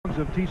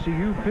of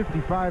TCU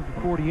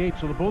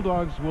 55-48. So the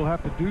Bulldogs will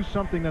have to do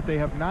something that they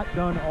have not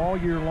done all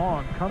year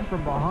long, come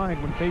from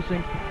behind when facing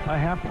a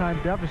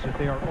halftime deficit.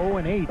 They are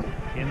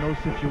 0-8 in those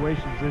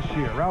situations this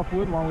year. Ralph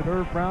Wood along with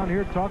Irv Brown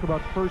here to talk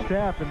about the first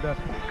half, and a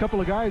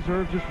couple of guys,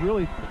 Irv, just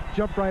really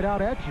jumped right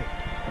out at you.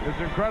 It's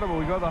incredible.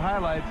 We go to the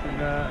highlights,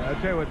 and I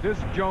tell you what, this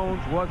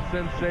Jones was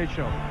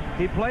sensational.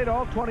 He played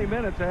all 20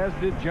 minutes, as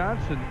did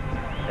Johnson,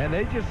 and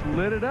they just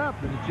lit it up.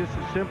 And it's just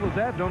as simple as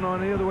that. Don't know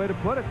any other way to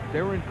put it.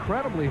 They were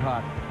incredibly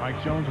hot.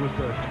 Mike Jones with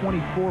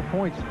 24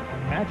 points,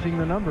 matching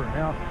the number.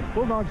 Now,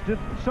 Bulldogs did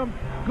some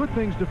good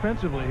things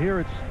defensively. Here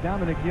it's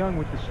Dominic Young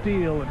with the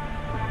steal, and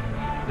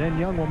then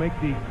Young will make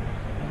the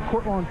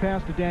court-long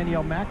pass to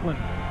Danielle Macklin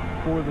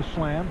for the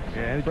slam.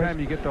 Yeah, anytime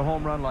you get the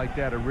home run like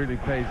that, it really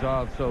pays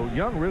off. So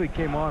Young really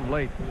came on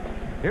late.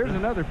 Here's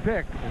another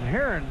pick, and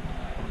Heron,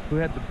 who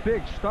had the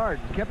big start,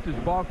 kept his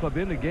ball club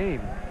in the game.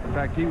 In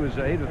fact, he was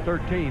 8 of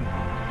 13.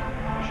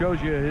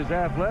 Shows you his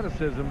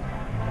athleticism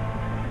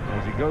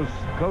as he goes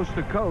coast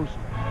to coast.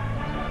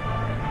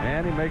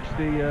 And he makes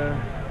the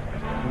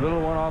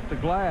little one off the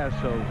glass.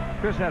 So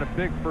Chris had a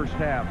big first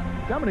half.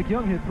 Dominic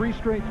Young hit 3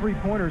 straight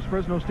three-pointers.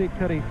 Fresno State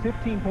cut a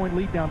 15-point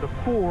lead down to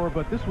 4,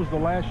 but this was the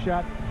last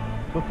shot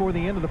before the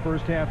end of the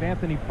first half.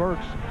 Anthony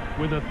Burks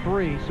with a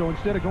 3. So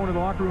instead of going to the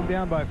locker room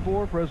down by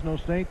 4, Fresno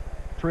State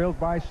trails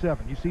by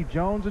 7. You see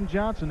Jones and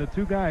Johnson, the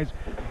two guys,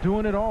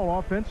 doing it all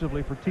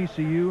offensively for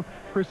TCU.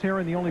 Chris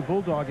Heron, the only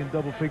Bulldog in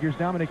double figures.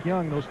 Dominic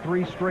Young, those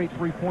 3 straight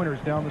three-pointers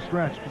down the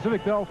stretch.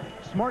 Pacific Bell,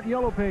 smart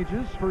yellow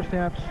pages, first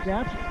half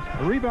stats.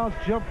 The rebounds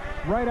jump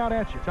right out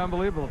at you. It's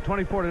unbelievable.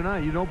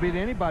 24-9. You don't beat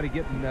anybody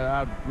getting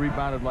out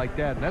rebounded like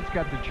that. And that's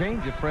got to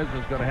change if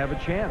Fresno's going to have a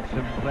chance.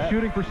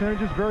 Shooting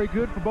percentage is very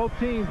good for both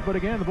teams. But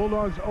again, the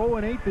Bulldogs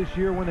 0-8 this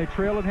year when they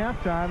trail at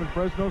halftime, and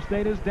Fresno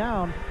State is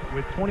down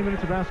with 20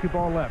 minutes of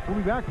basketball left. We'll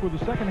be back for the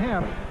second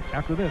half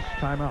after this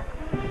timeout.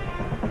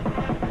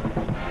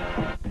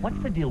 What's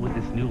the deal with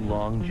this new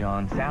Long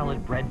John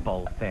salad bread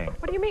bowl thing?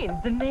 What do you mean?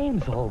 The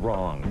name's all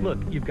wrong. Look,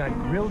 you've got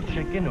grilled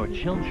chicken or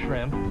chilled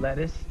shrimp,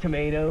 lettuce,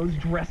 tomatoes,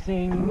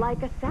 dressing.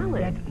 Like a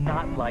salad. That's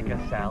not like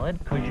a salad,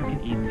 because you can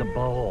eat the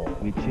bowl,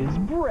 which is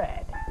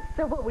bread.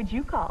 So what would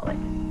you call it?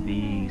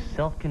 The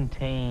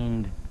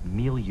self-contained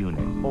meal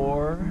unit.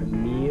 Or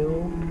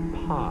meal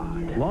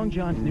pod. Long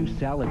John's new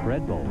salad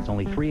bread bowl is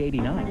only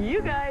 $3.89.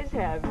 You guys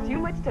have too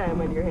much time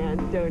on your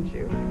hands, don't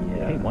you?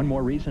 Yeah. Hey, one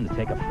more reason to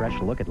take a fresh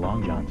look at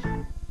Long John's.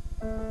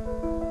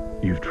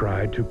 You've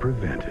tried to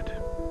prevent it.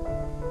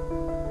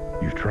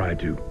 You've tried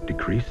to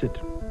decrease it.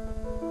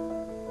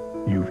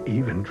 You've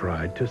even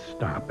tried to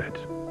stop it.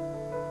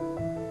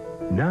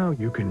 Now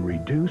you can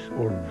reduce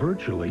or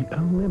virtually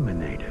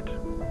eliminate it.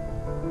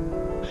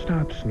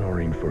 Stop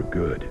snoring for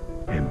good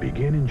and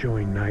begin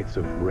enjoying nights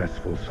of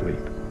restful sleep.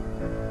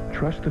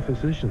 Trust the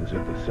physicians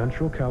at the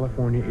Central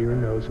California Ear,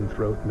 Nose, and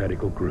Throat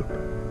Medical Group.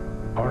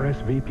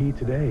 RSVP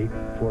today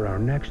for our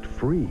next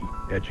free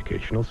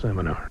educational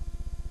seminar.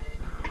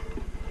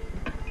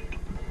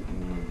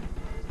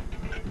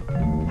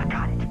 I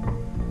got it.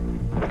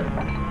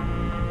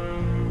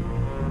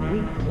 We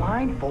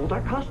blindfold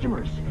our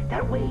customers.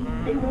 That way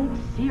they won't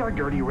see our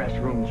dirty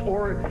restrooms,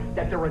 or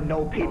that there are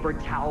no paper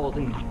towels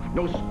and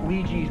no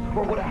squeegees,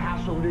 or what a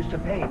hassle it is to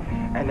pay,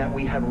 and that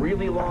we have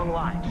really long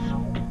lines.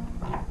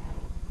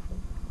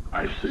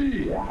 I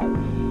see.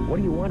 What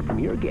do you want from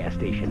your gas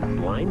station?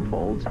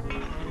 Blindfolds?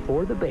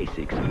 Or the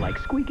basics, like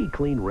squeaky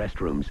clean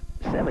restrooms?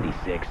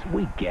 76,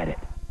 we get it.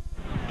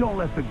 Don't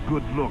let the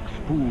good looks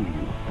fool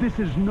you. This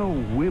is no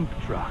wimp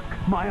truck.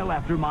 Mile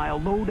after mile,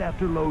 load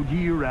after load,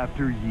 year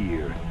after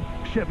year.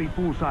 Chevy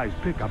full-size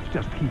pickups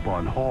just keep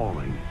on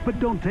hauling. But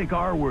don't take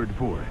our word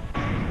for it.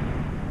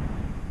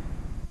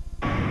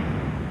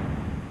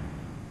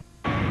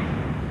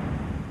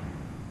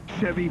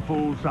 Chevy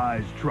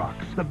full-size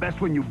trucks. The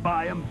best when you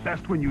buy them,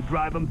 best when you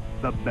drive them,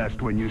 the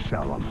best when you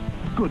sell them.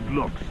 Good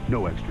looks,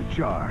 no extra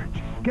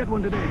charge. Get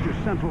one today at your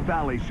Central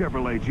Valley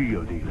Chevrolet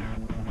Geo dealer.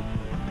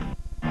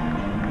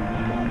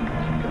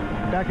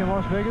 Back in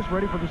Las Vegas,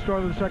 ready for the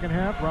start of the second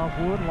half. Ralph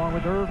Wood along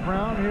with Irv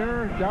Brown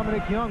here.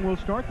 Dominic Young will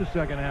start the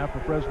second half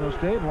for Fresno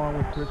State, along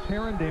with Chris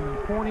Heron, Damon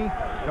Forney,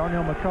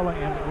 Darnell McCullough,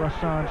 and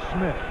Rasan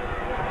Smith.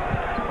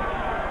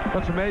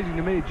 What's amazing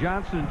to me,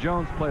 Johnson and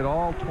Jones played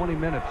all 20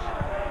 minutes.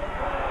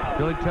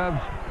 Billy Tubbs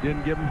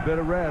didn't give him a bit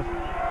of rest.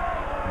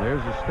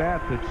 There's a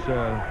stat that's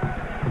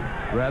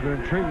rather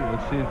intriguing.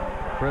 Let's see if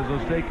Fresno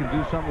State can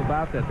do something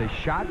about that. They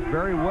shot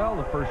very well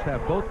the first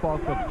half. Both ball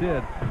clubs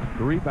did.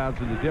 The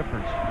rebounds are the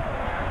difference.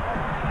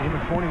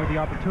 Damon Forney with the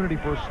opportunity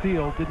for a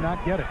steal, did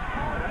not get it.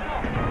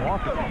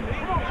 Walker.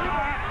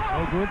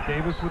 No good.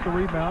 Davis with the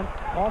rebound.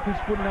 Off his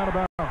foot and out of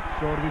bounds.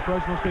 So it'll be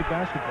Fresno State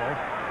basketball.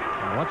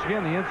 And once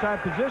again, the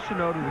inside position,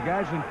 though, to the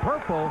guys in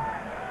purple.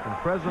 And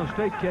Fresno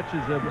State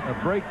catches a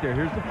break there.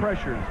 Here's the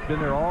pressure. It's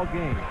been there all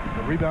game.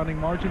 The rebounding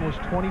margin was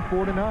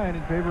 24-9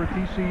 in favor of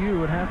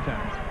TCU at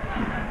halftime.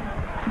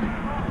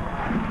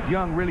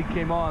 Young really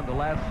came on the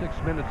last 6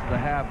 minutes of the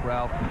half,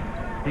 Ralph.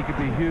 He could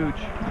be huge.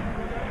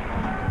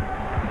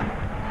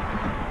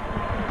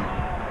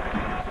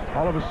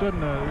 All of a sudden,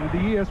 the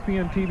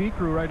ESPN TV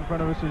crew right in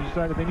front of us has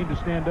decided they need to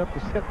stand up to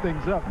set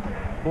things up.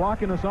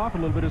 Blocking us off a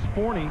little bit is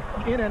Forney.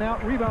 In and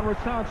out, rebound,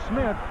 Rasan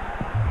Smith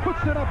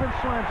puts it up and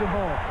slams it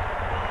home.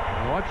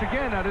 And once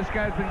again, now this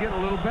guy's been getting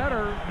a little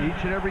better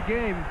each and every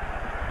game.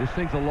 This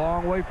thing's a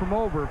long way from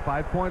over.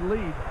 5-point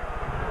lead.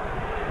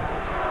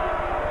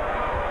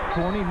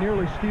 Forney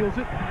nearly steals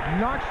it,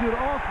 knocks it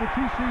off the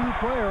TCU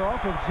player,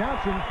 off of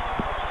Johnson.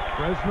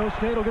 Fresno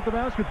State will get the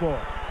basketball.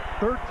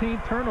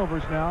 13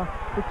 turnovers now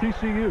for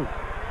TCU.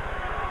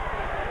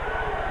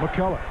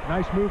 McCullough,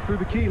 nice move through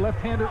the key,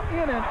 left-hander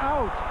in and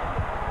out.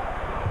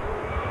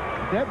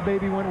 That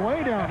baby went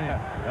way down in.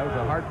 That was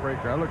a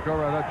heartbreaker. I looked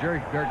over, I thought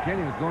Jerry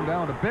Kenny was going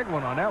down with a big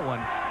one on that one.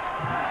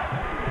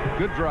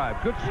 Good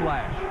drive, good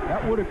slash.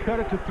 That would have cut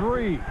it to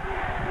 3.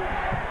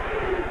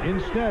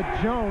 Instead,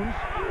 Jones,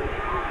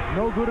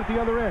 no good at the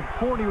other end.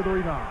 Forney with the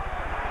rebound.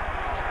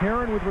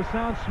 Herron with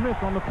Rasan Smith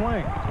on the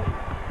flank.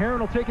 Herron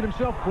will take it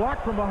himself,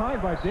 blocked from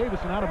behind by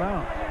Davis and out of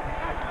bounds.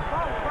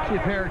 See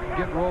if Herron can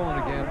get rolling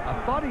again.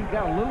 I thought he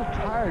got a little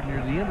tired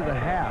near the end of the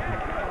half.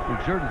 He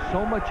exerted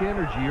so much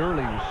energy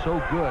early. He was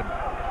so good.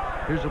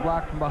 Here's a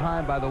block from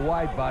behind by the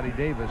wide body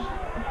Davis.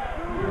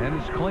 And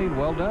it's clean.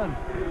 Well done.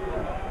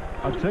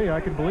 I'll tell you, I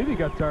can believe he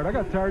got tired. I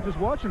got tired just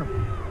watching him.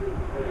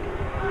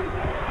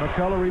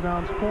 McCullough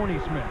rebounds Forney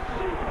Smith.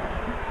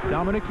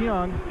 Dominic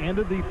Young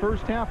ended the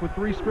first half with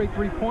 3 straight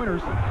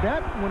three-pointers.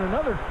 That when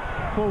another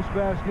close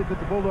basket that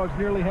the Bulldogs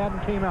nearly had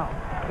and came out.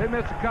 They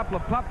missed a couple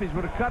of puppies,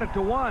 would have cut it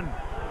to 1.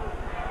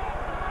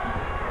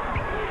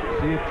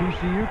 See if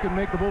TCU can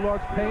make the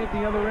Bulldogs pay at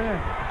the other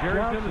end.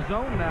 Jerry's in the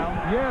zone now.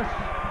 Yes.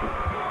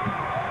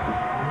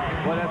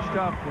 Well, that's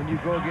tough when you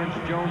go against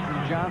Jones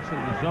and Johnson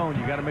in the zone.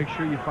 You got to make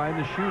sure you find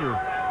the shooter.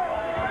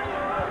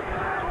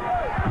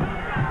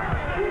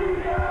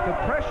 The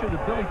pressure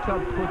that Billy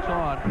Tubbs puts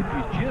on, if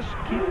you just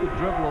keep the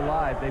dribble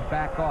alive, they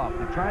back off.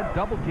 They try and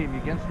double team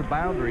you against the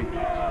boundary,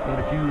 and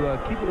if you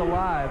keep it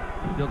alive,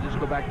 they'll just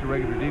go back to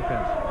regular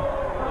defense.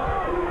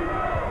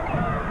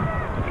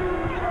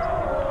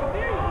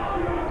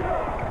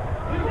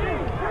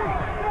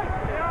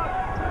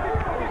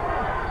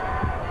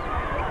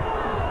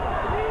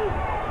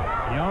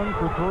 Young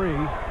for 3.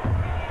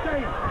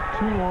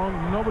 Too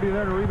long, nobody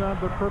there to rebound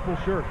but purple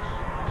shirts.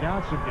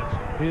 Johnson gets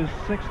his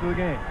 6th of the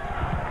game.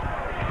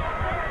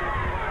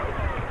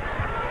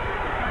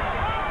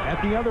 At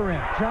the other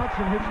end,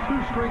 Johnson hits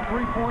 2 straight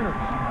three-pointers.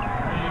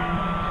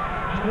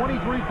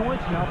 23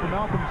 points now for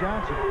Malcolm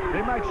Johnson.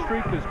 They might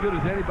streak as good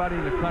as anybody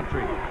in the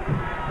country.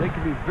 They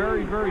can be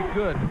very, very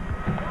good.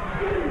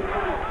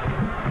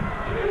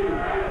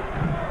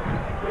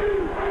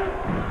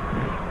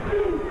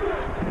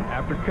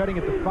 After cutting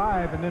it to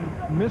 5 and then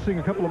missing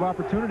a couple of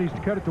opportunities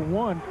to cut it to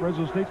 1,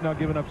 Fresno State's now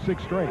given up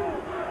 6 straight.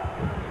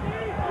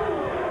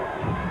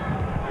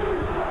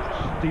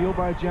 Steal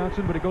by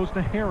Johnson, but it goes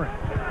to Herron.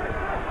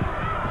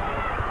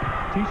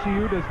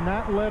 TCU does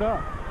not let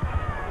up.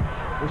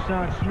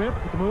 Rasan Smith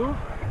with the move,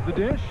 the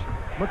dish,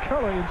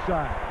 McCullough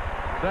inside.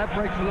 That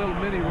breaks a little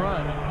mini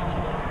run.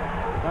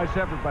 Nice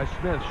effort by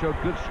Smith. Showed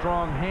good,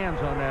 strong hands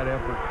on that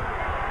effort.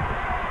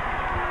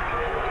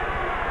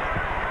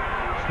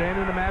 Staying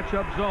in the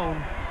matchup zone.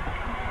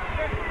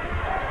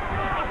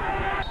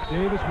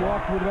 Davis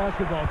walked with the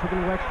basketball, took a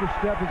little extra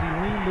step as he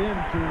leaned in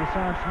to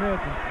Rasan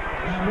Smith.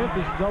 And Smith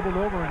is doubled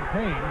over in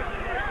pain.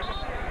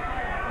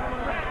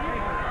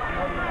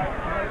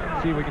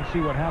 See if we can see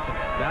what happened.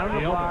 Down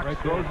the block, right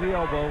throws the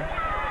elbow.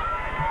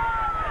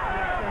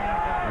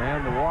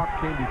 And the walk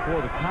came before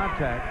the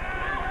contact.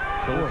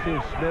 So let's see if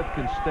Smith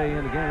can stay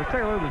in again. Let's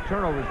take a look at the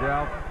turnovers,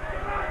 Ralph.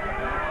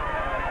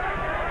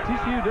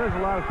 TCU does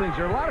a lot of things.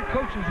 There are a lot of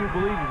coaches who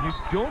believe if you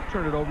don't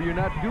turn it over, you're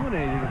not doing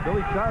anything. And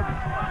Billy Tubbs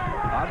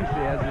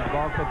obviously has his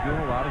ball club doing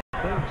a lot of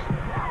things.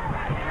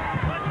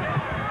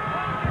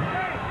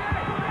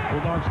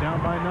 Bulldogs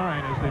down by 9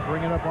 as they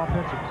bring it up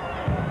offensively.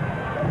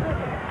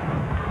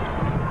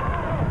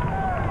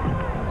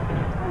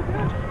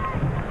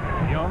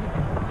 Young,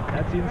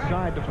 that's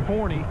inside to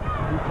Forney,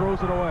 who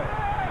throws it away.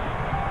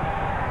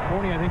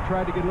 Forney, I think,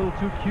 tried to get a little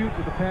too cute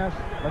with the pass,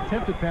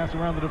 attempted pass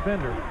around the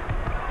defender.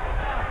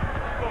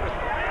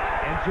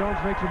 And Jones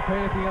makes him pay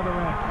at the other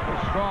end. A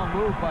strong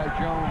move by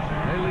Jones.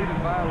 They lead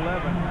it by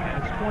 11.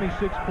 And it's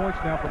 26 points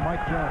now for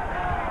Mike Jones.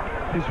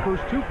 His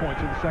first 2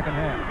 points in the second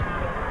half.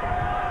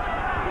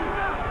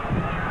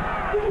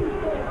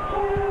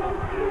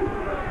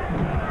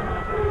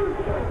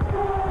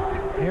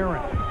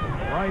 Herron,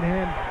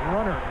 right-hand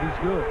runner, he's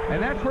good.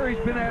 And that's where he's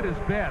been at his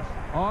best.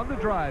 On the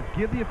drive,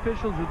 give the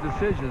officials a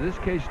decision. In this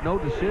case, no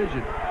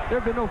decision. There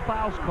have been no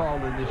fouls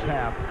called in this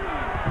half.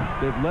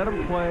 They've let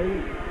him play,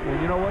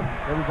 and you know what?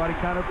 Everybody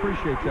kind of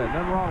appreciates that.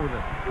 Nothing wrong with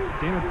it.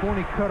 Damon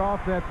Forney cut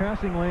off that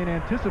passing lane,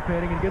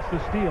 anticipating, and gets the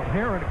steal.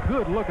 Herron, a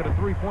good look at a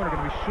three-pointer,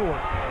 going to be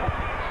short.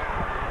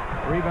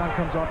 Rebound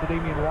comes off to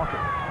Damian Walker.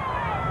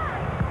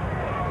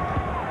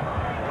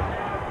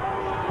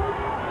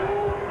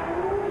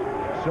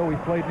 So we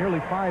played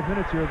nearly 5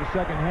 minutes here of the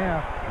second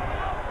half.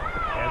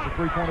 As a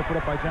three-pointer put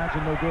up by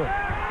Johnson, no good.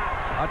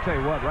 I'll tell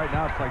you what, right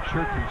now it's like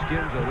shirts and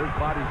skins, though. There's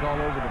bodies all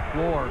over the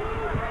floor.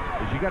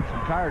 As you got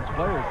some tired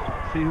players,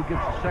 see who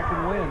gets the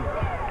second win.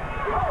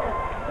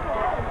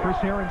 Chris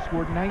Herron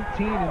scored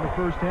 19 in the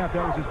first half.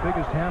 That was his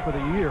biggest half of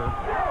the year.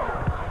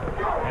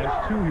 Has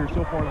 2 here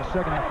so far in the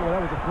second half. Boy,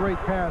 that was a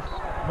great pass.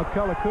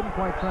 McCullough couldn't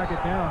quite track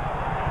it down.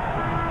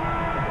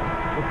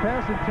 The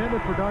pass intended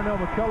for Darnell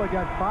McCullough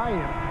got by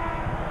him.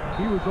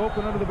 He was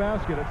open under the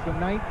basket. It's the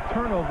 9th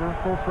turnover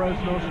for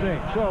Fresno State.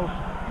 So,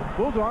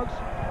 Bulldogs,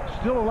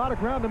 still a lot of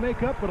ground to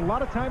make up, but a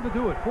lot of time to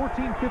do it.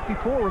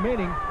 14:54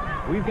 remaining.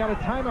 We've got a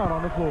timeout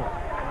on the floor.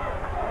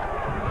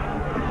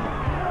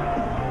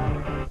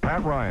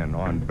 Pat Ryan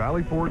on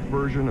Valley Forge's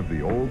version of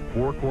the old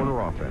four-corner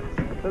offense.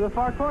 To the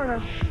far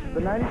corner, the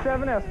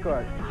 97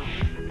 Escort.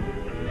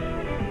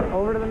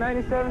 Over to the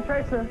 97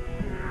 Tracer.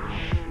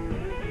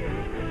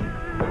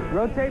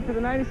 Rotate to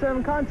the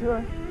 97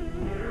 Contour.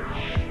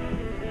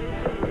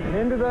 And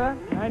into the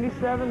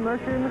 97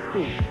 Mercury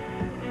Mesquite.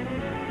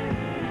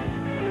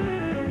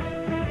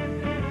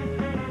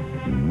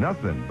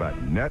 Nothing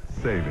but net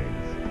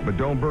savings. But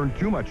don't burn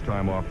too much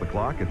time off the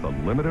clock. It's a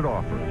limited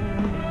offer.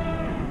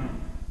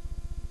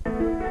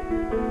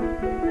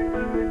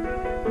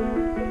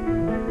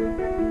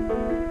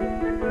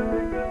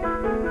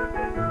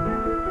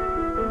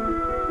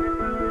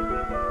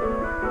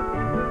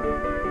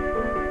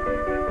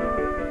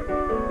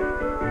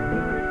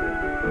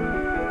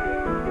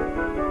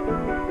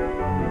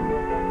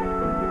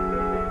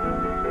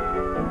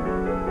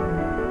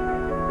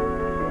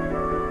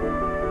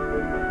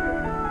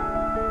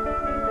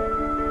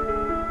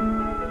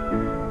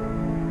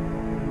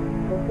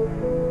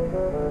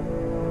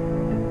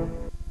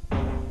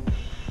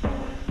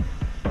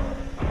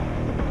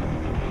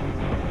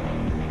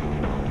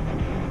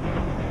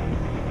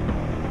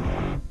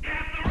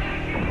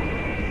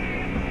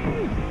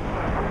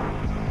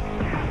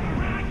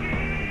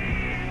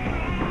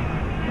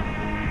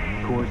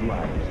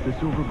 The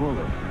Silver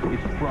Bullet.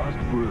 It's frost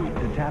brewed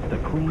to tap the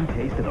clean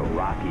taste of the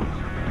Rockies.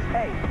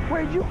 Hey,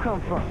 where'd you come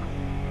from?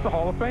 The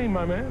Hall of Fame,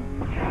 my man.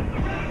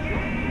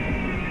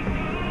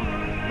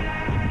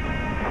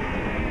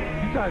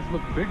 You guys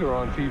look bigger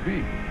on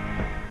TV.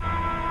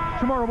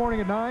 Tomorrow morning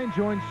at 9,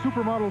 join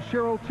supermodel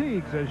Cheryl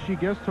Teagues as she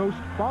guest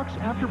hosts Fox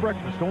After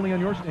Breakfast, only on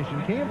your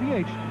station,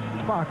 KMPH,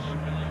 Fox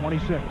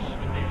 26.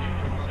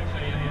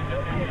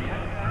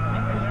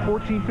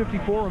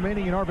 14:54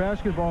 remaining in our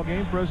basketball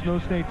game. Fresno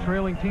State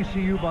trailing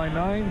TCU by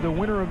 9. The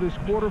winner of this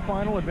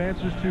quarterfinal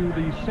advances to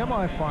the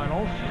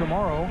semifinals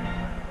tomorrow.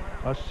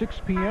 A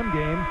 6 p.m.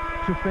 game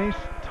to face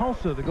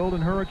Tulsa, the Golden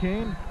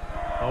Hurricane.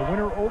 A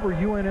winner over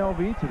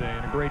UNLV today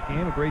in a great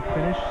game, a great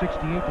finish,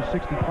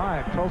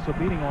 68-65. Tulsa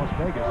beating Las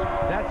Vegas.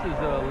 That's as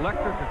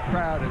electric a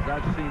crowd as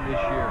I've seen this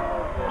year.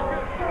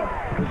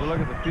 Here's a look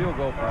at the field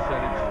goal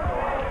percentage.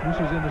 This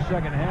is in the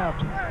second half.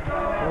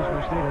 Fresno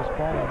State has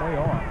fallen way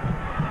off.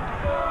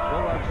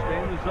 Bulldogs stay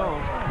in the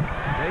zone.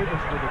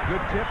 Davis with a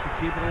good tip to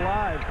keep it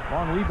alive.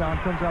 Long rebound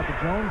comes out to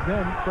Jones.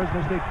 Then Fresno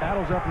State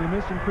battles after the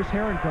miss, and Chris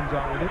Herron comes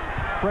out with it.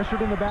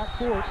 Pressured in the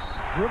backcourt,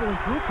 dribbling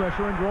through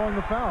pressure and drawing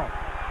the foul.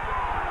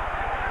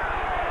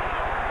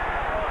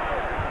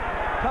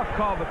 Tough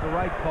call, but the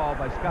right call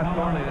by Scott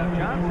Thornley. Now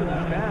Johnson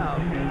is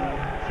down.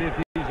 See if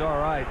he's all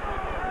right.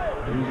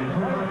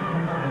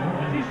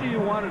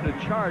 TCU wanted to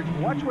charge.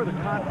 Watch where the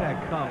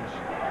contact comes.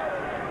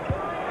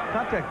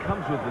 Contact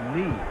comes with the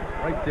knee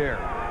right there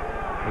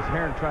as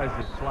Herron tries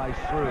to slice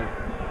through.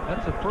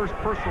 That's the first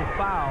personal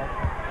foul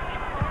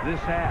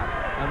this half.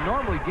 Now,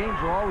 normally games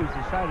are always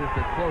decided if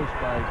they're close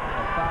by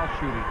a foul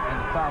shooting and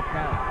the foul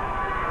count.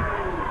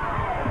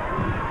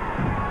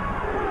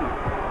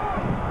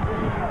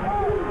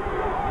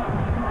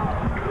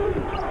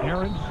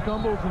 Herron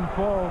stumbles and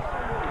falls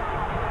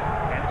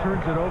and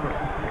turns it over.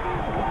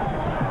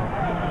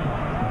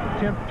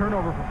 10th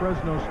turnover for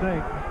Fresno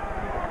State.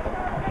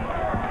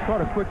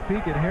 Caught a quick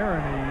peek at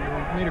Herron.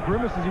 He made a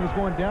grimace as he was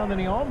going down. Then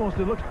he almost,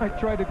 it looked like,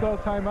 tried to call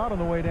timeout on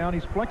the way down.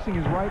 He's flexing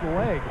his right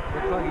leg.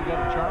 Looks like he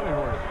got a Charlie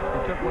horse.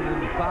 He took one in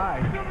the thigh.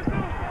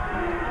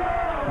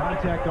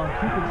 Contact on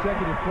 2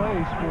 consecutive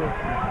plays for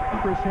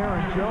Chris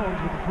Herron.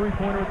 Jones with the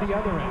three-pointer at the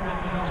other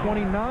end.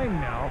 29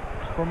 now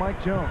for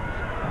Mike Jones.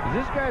 Is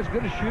this guy as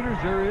good a shooter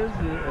as there is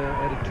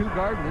at a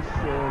two-guard in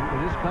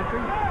this country?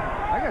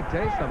 I got to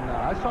tell you something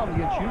now. I saw him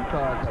against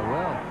Utah. I thought,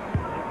 well,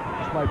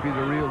 this might be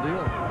the real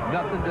deal.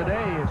 Nothing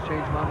today has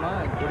changed my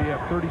mind. What do you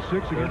have,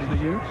 36 against the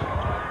Utes?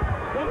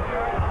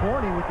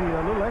 Forney with the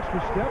little extra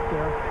step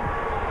there,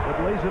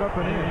 but lays it up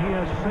and in. He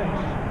has 6.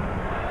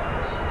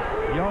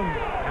 Young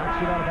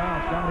knocks it out of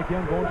bounds. Dominic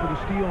Young going for the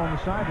steal on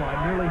the sideline.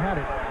 Nearly had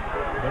it,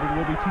 but it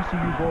will be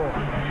TCU ball.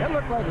 That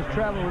looked like it was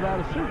traveling without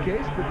a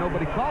suitcase, but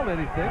nobody called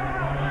anything.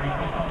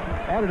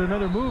 Added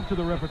another move to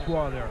the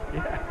repertoire there.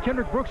 Yeah.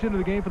 Kendrick Brooks into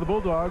the game for the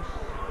Bulldogs.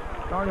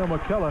 Darnell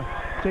McCullough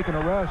taking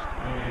a rest.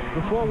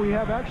 Before we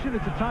have action,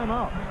 it's a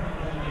timeout.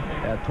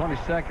 Yeah,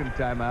 22nd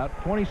timeout.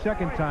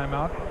 22nd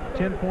timeout.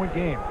 10-point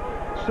game.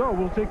 So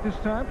we'll take this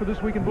time for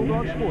This Week in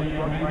Bulldog Sports,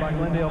 brought to you by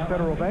Glendale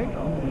Federal Bank.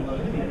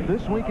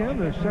 This weekend,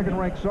 the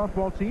second-ranked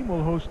softball team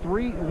will host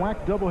 3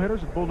 WAC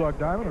doubleheaders at Bulldog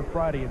Diamond on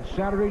Friday and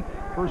Saturday.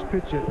 First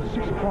pitch at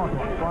 6 o'clock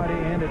on Friday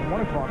and at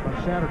 1 o'clock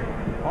on Saturday.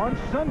 On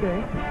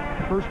Sunday,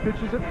 first pitch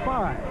is at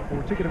 5.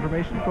 For ticket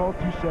information, call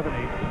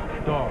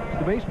 278-DOGS.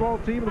 The baseball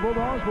team of the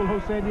Bulldogs will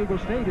host San Diego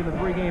State in the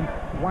 3-game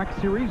WAC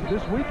series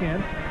this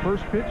weekend.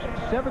 First pitch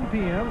 7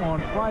 p.m. on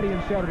Friday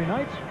and Saturday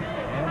nights,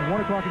 and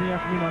 1 o'clock in the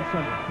afternoon on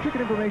Sunday.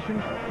 Ticket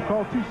information,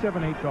 call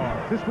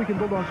 278-DOGS. This Week in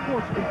Bulldog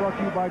Sports has been brought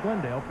to you by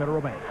Glendale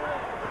Federal Bank.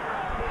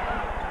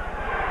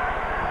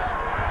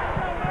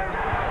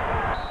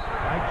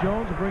 Mike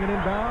Jones will bring it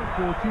inbound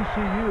for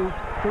TCU.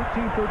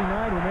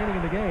 13:39 remaining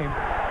in the game.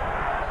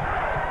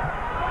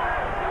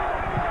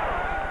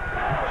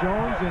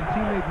 Jones and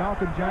teammate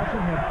Malcolm Johnson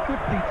had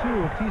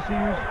 52 of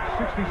TCU's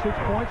 66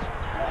 points.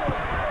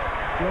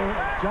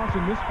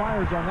 Johnson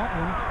misfires on that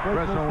one.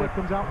 Fresno State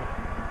comes out with it.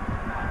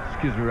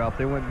 Excuse me, Ralph.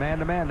 They went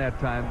man-to-man that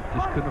time.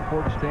 Just couldn't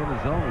afford to stay in the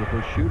zone with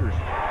those shooters.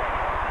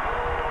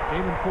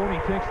 Damon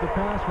Forney takes the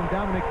pass from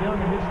Dominic Young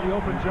and hits the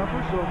open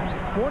jumper. So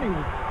Forney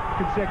with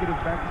consecutive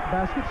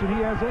baskets, and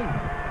he has 8.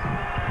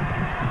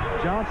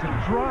 Johnson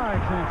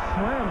drives and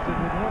slams it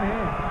with one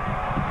hand.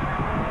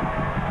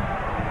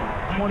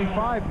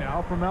 25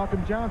 now for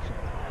Malcolm Johnson.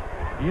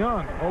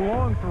 Young, a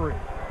long 3.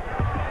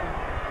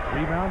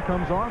 Rebound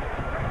comes off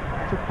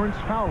to Prince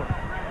Fowler.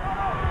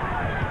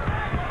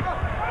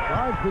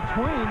 Drives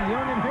between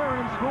Young and Heron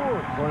and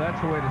scores. Boy,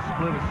 that's a way to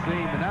split a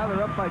seam. And now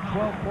they're up by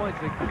 12 points.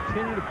 They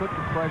continue to put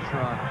the pressure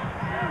on.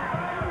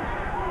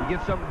 You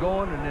get something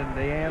going, and then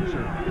they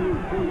answer.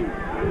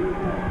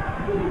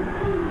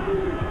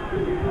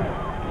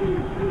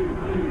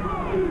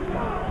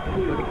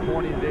 Look at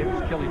Forney and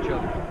Davis kill each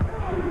other.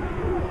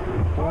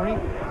 Forney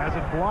has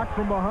it blocked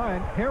from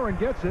behind. Heron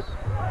gets it.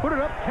 Put it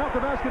up, count the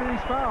basket, and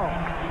he's fouled.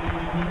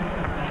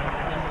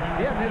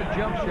 He hasn't hit a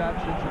jump shot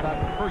since about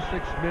the first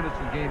 6 minutes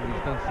of the game.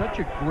 He's done such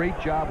a great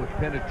job with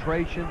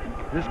penetration.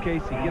 In this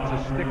case, he gets a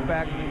stick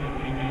back.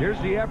 Here's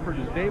the effort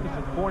as Davis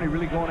and Forney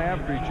really going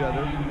after each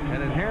other.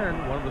 And then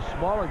Heron, one of the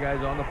smaller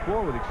guys on the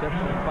floor, with the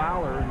exception of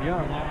Fowler and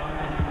Young,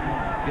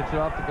 gets it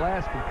off the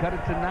glass, can cut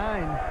it to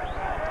 9.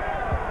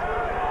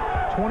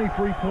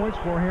 23 points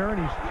for Heron.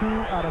 He's 2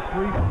 out of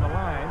 3 from the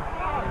line.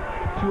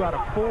 2 out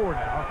of 4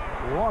 now.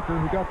 Walker,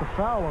 who got the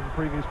foul on the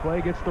previous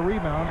play, gets the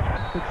rebound.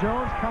 To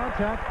Jones,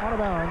 contact, out of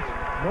bounds.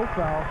 No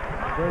foul.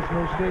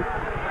 Fresno State.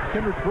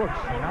 Kendrick Brooks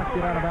knocked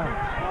it out of bounds.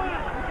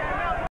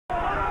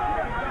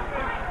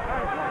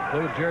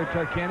 Look at Jerry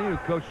Tarkanian, who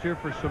coached here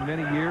for so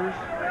many years.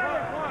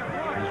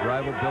 His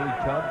rival, Billy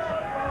Tubbs.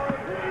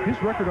 His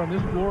record on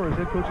this floor as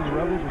head coach of the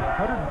Rebels was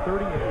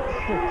 130-6.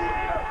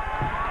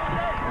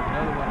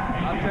 Another one.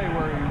 I'll tell you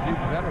where he was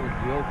even better was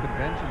the old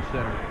convention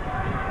center.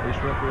 They used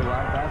to referee a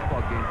lot of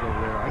basketball games over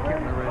there. I can't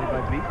remember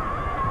anybody beating.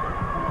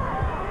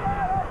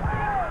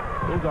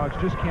 Bulldogs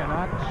just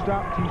cannot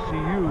stop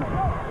TCU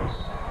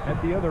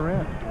at the other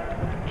end.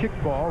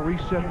 Kickball,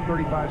 reset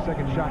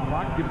 35-second shot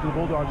clock, gives the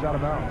Bulldogs out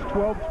of bounds.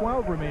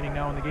 12-12 remaining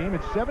now in the game.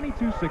 It's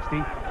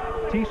 72-60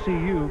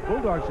 TCU.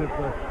 Bulldogs have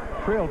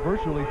trailed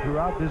virtually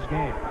throughout this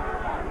game.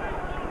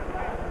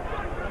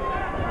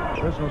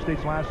 Fresno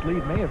State's last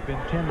lead may have been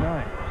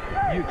 10-9.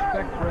 You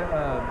expect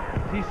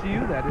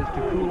TCU, that is,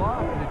 to cool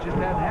off, and it just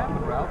hasn't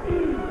happened, Ralph.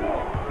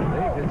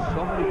 They've hit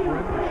so many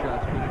perimeter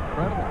shots. It's been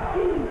incredible.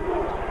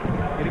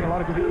 Getting a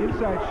lot of good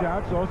inside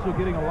shots, also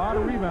getting a lot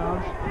of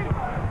rebounds.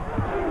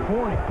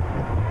 Forney,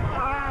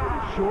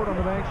 short on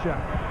the bank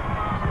shot.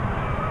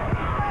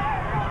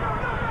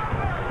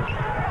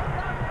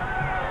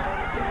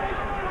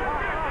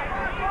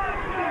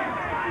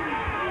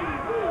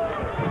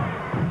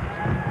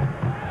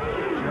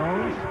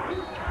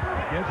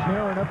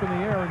 Heron up in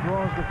the air and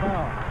draws the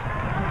foul.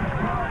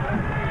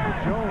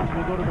 Jones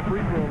will go to the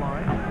free throw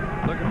line.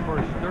 Looking for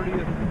his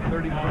 30th,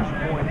 31st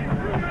point.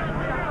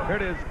 Here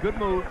it is. Good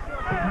move.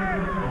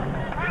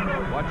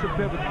 Watch the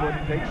pivot foot.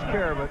 Takes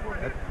care of it.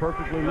 That's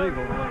perfectly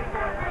legal.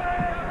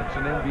 That's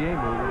an NBA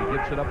move, and he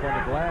gets it up on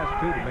the glass,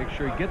 too, to make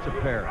sure he gets a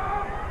pair.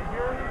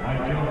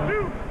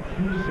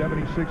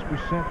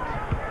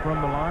 76%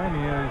 from the line.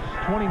 He has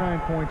 29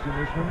 points in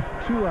this one.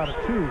 2 out of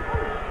 2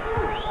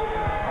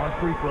 on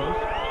free throws.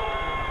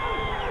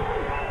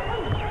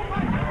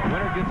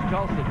 Winner gets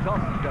Tulsa.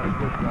 Tulsa's got a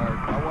good guard.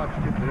 I watched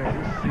him today.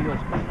 This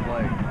Seals can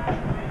play.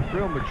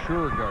 Real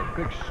mature guard.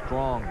 Big,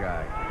 strong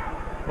guy.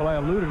 Well, I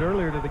alluded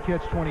earlier to the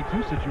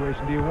catch-22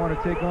 situation. Do you want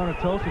to take on a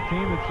Tulsa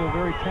team that's so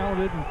very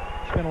talented and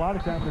spend a lot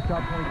of time in the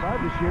top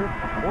 25 this year,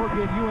 or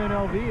get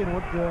UNLV in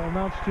what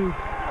amounts to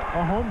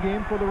a home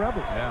game for the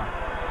Rebels? Yeah.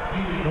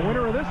 The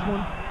winner of this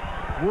one,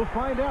 we'll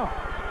find out.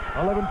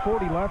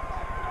 11:40 left.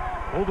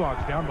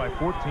 Bulldogs down by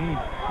 14.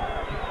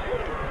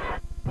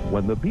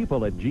 When the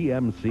people at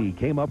GMC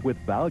came up with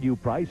value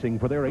pricing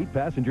for their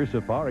 8-passenger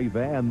Safari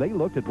van, they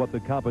looked at what the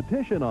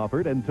competition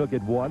offered and took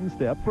it one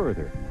step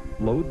further.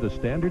 Load the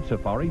standard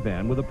Safari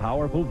van with a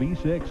powerful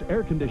V6,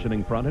 air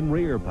conditioning front and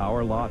rear,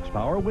 power locks,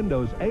 power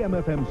windows,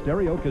 AM/FM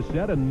stereo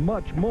cassette, and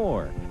much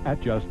more. At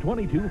just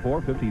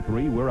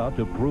 $22,453, we're out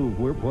to prove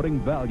we're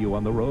putting value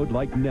on the road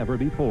like never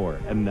before.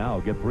 And now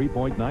get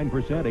 3.9%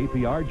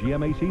 APR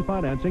GMAC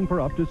financing for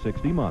up to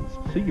 60 months.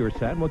 See your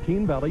San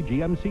Joaquin Valley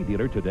GMC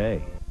dealer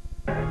today.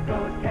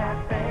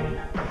 Cafe.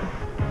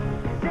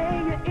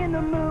 Say you're in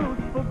the mood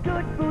for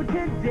good food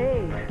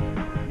today.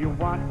 You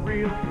want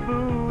real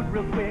food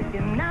real quick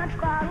and not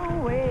far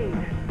away.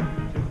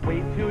 Just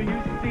wait till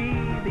you see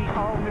the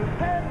all-new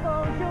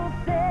purple. You'll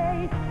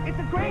say it's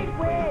a great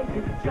way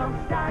to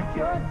jumpstart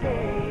your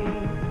day.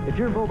 If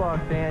you're a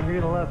Bulldog fan,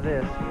 you're going to love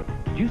this.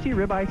 Juicy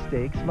ribeye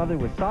steak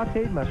smothered with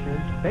sauteed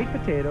mushrooms, baked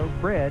potato,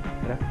 bread,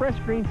 and a fresh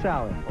green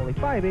salad. Only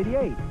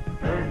 $5.88.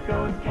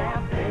 Fresno's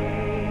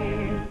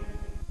Cafe.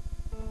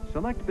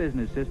 Select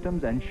Business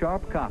Systems and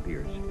Sharp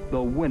Copiers,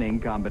 the winning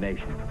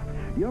combination.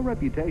 Your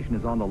reputation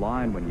is on the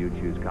line when you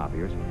choose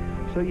copiers,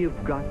 so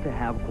you've got to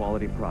have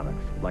quality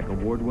products like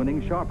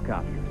award-winning Sharp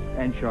Copiers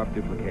and Sharp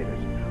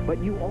Duplicators.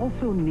 But you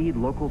also need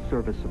local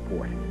service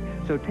support.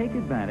 So take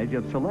advantage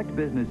of Select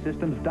Business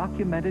Systems'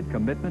 documented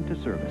commitment to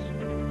service.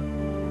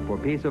 For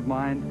peace of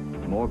mind,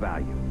 more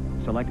value.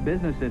 Select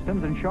Business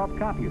Systems and Sharp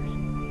Copiers,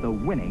 the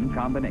winning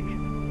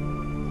combination.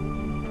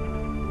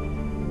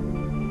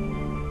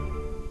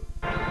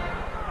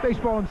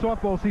 Baseball and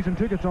softball season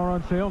tickets are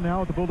on sale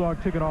now at the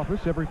Bulldog Ticket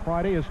Office. Every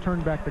Friday is Turn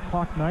Back the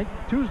Clock night.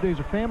 Tuesdays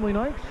are family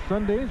nights.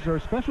 Sundays are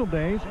special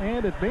days.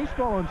 And at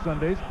baseball on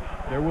Sundays,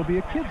 there will be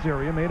a kids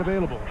area made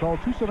available. Call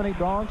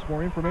 278-DOGS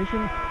for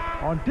information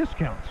on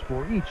discounts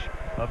for each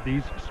of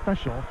these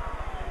special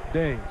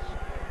days.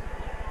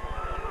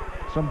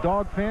 Some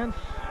Dog fans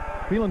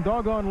feeling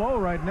doggone low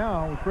right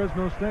now with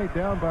Fresno State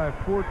down by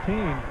 14.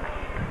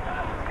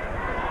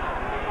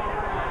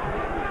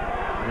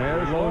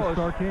 There's Lois Lois.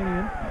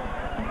 Starkanian.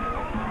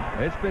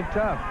 It's been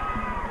tough.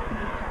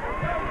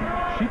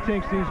 She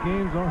takes these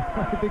games on,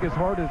 I think, as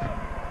hard as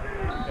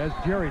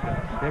Jerry does.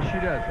 Yes, she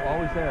does.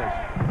 Always has.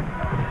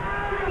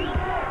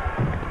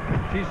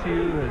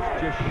 TCU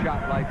has just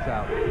shot lights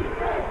out.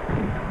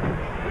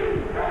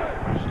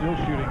 Still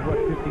shooting, what,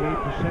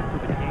 58% for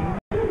the game?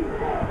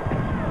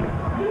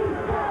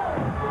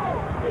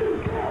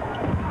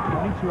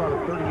 22 out of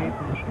 38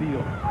 from the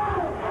field.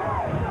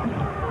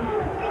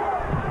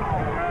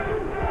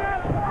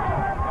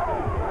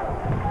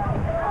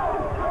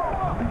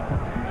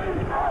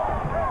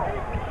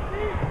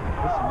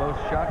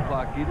 Shot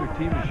clock either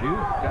team has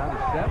used, down to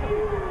 7.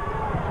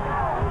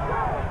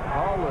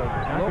 All the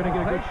not going to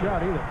get a good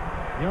shot either.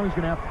 Young's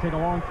going to have to take a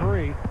long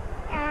three.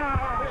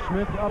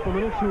 Smith up a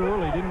little too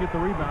early, didn't get the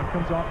rebound,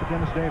 comes off to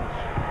Dennis Davis.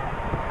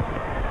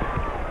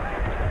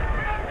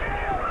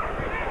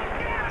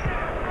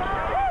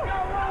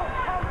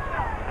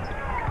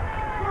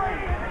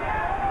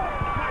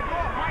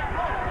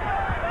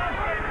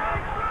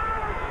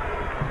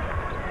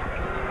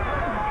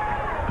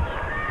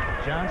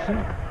 Johnson.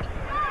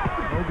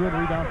 No good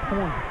rebound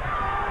point.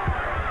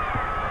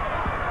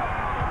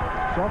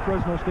 Saw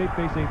Fresno State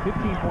face a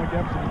 15-point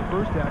deficit in the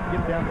first half,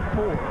 get down to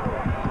 4.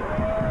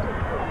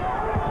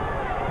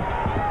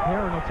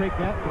 Heron will take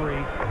that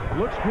three.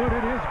 Looks good,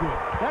 it is good.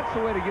 That's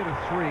the way to get a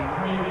three.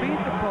 Beat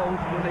the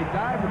post. When they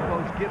dive the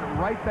post, get it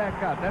right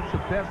back out. That's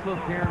the best look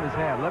Heron has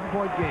had.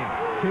 11-point game.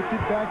 Kicked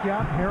it back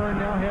out. Heron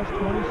now has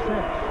 26.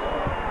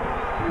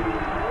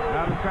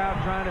 Now the crowd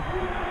trying to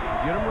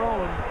get him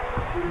rolling.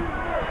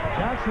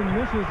 Johnson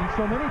misses, and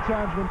so many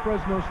times when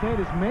Fresno State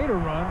has made a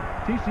run,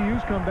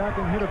 TCU's come back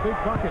and hit a big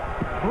bucket.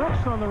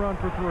 Brooks on the run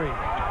for 3.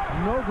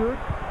 No good.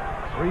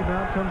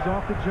 Rebound comes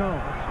off to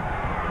Jones.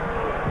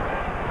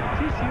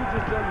 TCU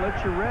just doesn't let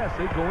you rest.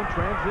 They go in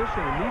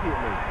transition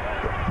immediately.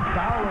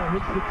 Fowler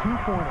hits the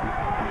 2-pointer.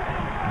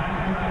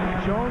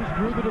 Jones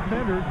drew the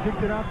defender,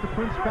 kicked it out to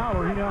Prince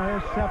Fowler. He now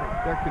has 7.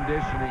 Their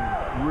conditioning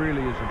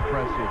really is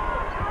impressive.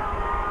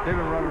 They've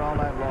been running all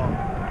night long.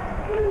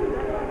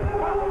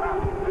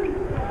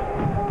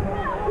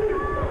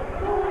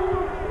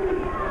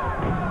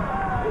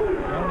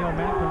 Daniel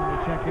Macklin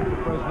will check in for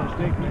Fresno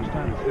State next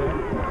time instead.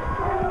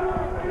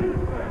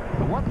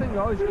 The one thing that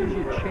always gives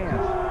you a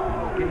chance in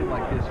a game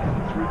like this is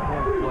the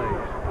 3-point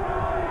plays.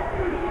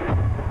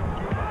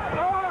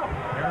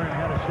 Aaron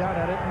had a shot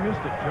at it and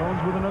missed it.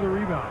 Jones with another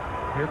rebound.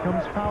 Here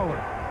comes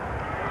Fowler.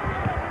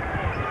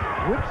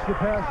 Whips the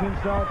pass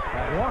inside.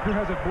 Walker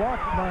has it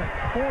blocked by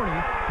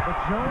Forney, but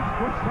Jones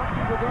puts something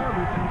to the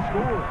garbage and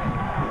scores.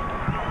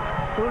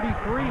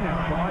 33 now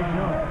for Mike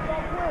Jones.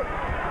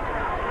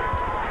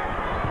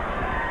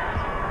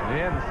 They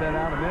haven't set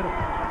out a minute,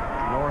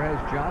 nor has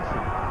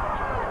Johnson.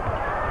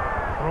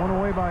 Thrown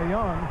away by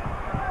Young.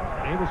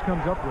 Davis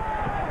comes up with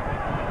it.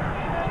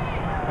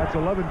 That's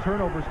 11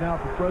 turnovers now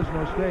for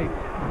Fresno State.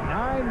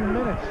 9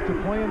 minutes to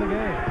play in the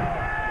game.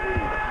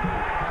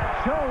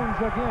 Jones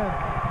again.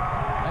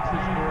 That's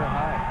his career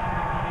high.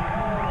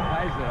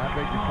 Heisa, I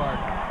beg your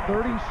pardon.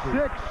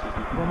 36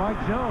 for Mike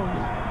Jones.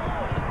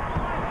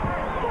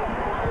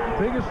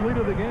 Biggest lead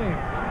of the game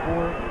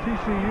for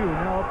TCU,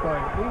 now up by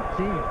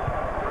 18.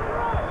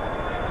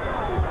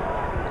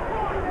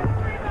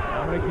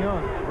 Dominic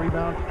Young,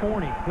 rebound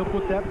Forney. He'll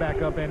put that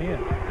back up and in.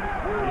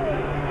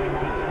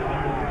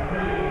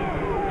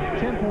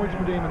 10 points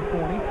for Damon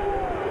Forney.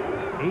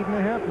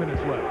 8.5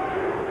 minutes left.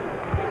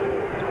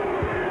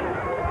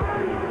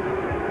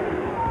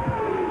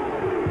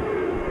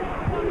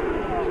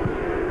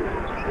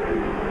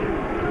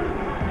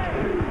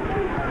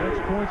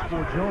 Next points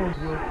for Jones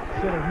will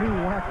set a new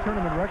WAC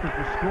tournament record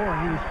for scoring.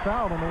 He was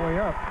fouled on the way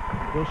up.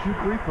 They'll shoot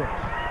free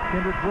throws.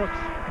 Kendrick Brooks,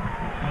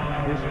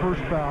 his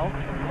first foul.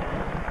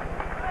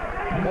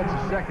 That's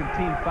the second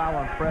team foul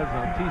on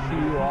Fresno.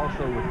 TCU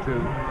also with 2.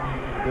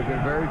 There have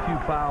been very few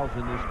fouls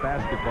in this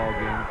basketball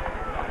game.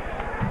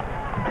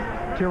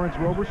 Terrence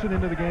Roberson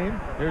into the game.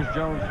 There's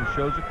Jones, who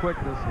shows the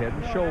quickness, head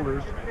and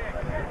shoulders.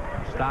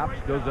 Stops,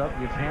 goes up,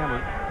 gets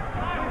hammered.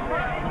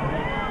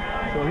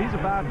 So he's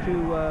about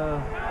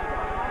to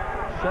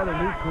set a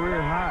new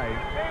career high.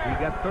 He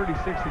got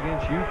 36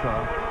 against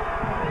Utah.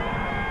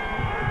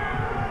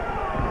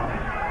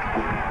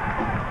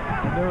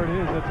 And there it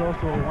is. That's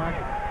also a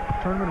WAC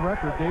tournament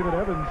record. David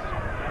Evans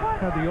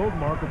had the old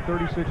mark of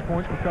 36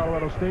 points for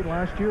Colorado State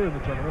last year in the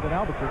tournament in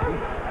Albuquerque.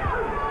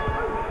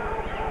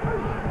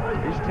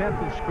 He's 10th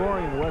in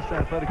scoring in the West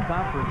Athletic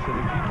Conference, and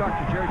if you talk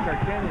to Jerry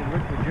Tarkanian and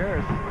Rick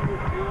Majerus,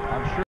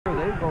 I'm sure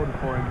they voted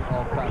for him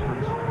all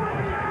conference.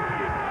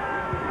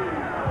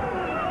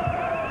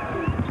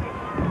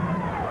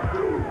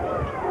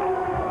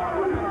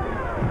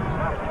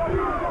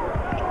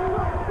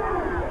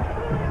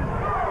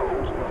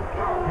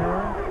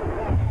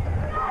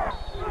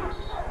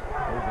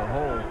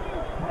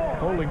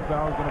 Holding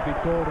foul is going to be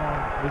called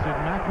on, is it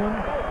Macklin?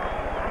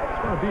 It's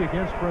going to be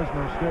against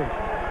Fresno State.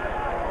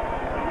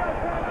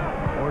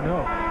 Or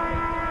no.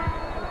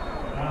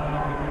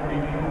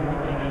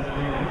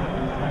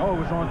 Oh, it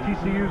was on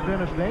TCU's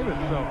Dennis Davis,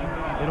 so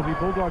it'll be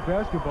Bulldog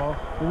basketball.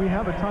 But we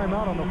have a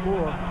timeout on the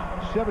floor.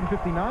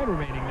 7:59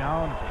 remaining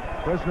now, and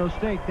Fresno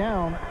State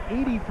down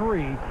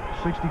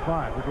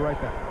 83-65. We'll be right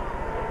back.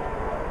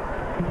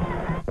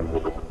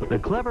 The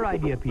clever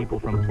idea people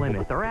from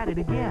Plymouth are at it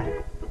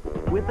again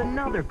with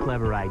another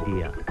clever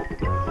idea.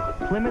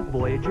 Plymouth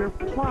Voyager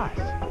Plus.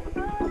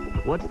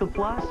 What's the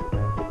plus?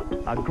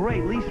 A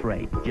great lease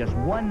rate, just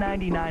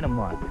 $199 a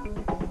month.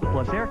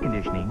 Plus air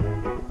conditioning,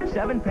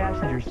 7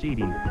 passenger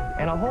seating,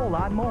 and a whole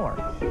lot more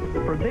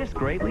for this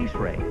great lease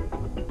rate.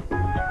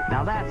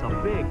 Now that's a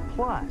big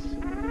plus.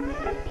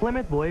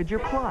 Plymouth Voyager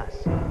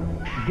Plus.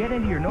 Get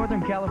into your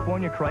Northern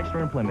California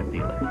Chrysler and Plymouth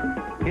dealer.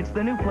 It's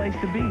the new place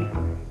to be.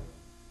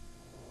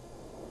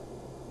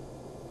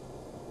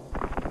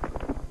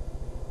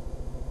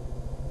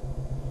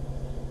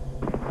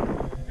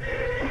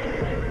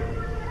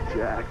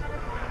 Jack.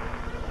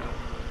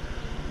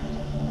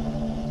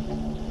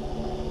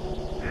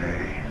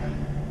 Hey.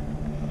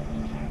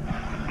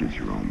 Get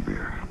your own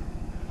beer.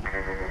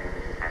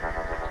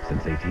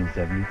 Since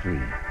 1873,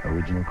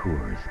 original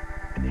Coors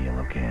in the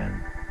yellow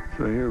can.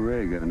 So here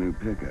Ray got a new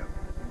pickup.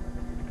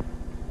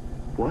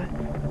 What?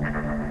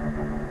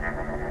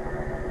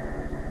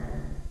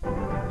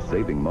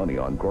 Saving money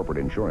on corporate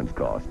insurance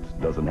costs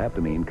doesn't have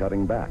to mean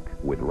cutting back.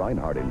 With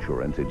Reinhardt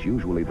Insurance, it's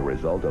usually the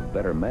result of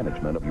better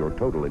management of your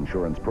total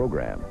insurance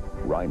program.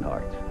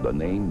 Reinhardt, the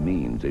name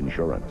means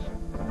insurance.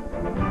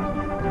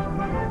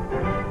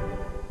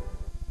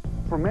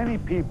 For many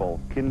people,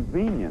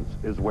 convenience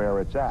is where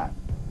it's at.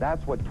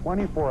 That's what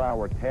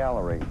 24-hour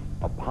tailoring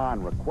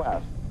upon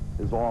request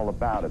is all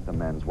about at the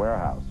Men's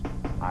Warehouse.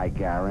 I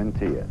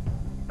guarantee it.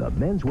 The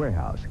Men's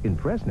Warehouse in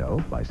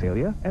Fresno,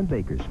 Visalia, and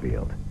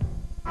Bakersfield.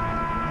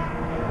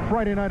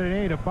 Friday night at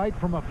 8, a bite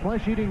from a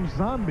flesh-eating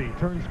zombie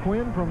turns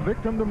Quinn from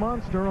victim to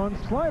monster on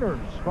Sliders,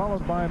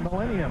 followed by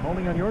Millennium,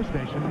 only on your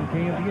station,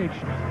 KMDH,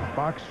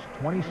 Fox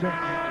 26.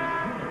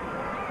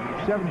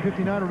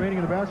 7:59 remaining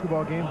in the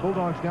basketball game.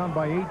 Bulldogs down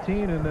by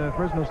 18, and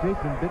Fresno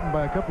State's been bitten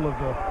by a couple of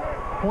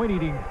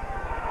point-eating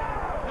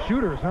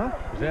shooters, huh?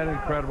 Is that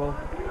incredible?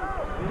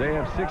 They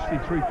have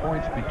 63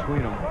 points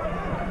between them.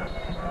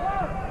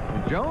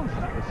 And Jones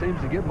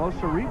seems to get most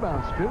of the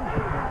rebounds, too.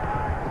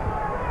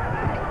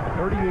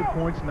 38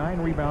 points,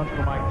 9 rebounds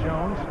for Mike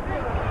Jones,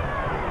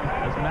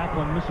 as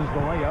Macklin misses the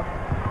layup.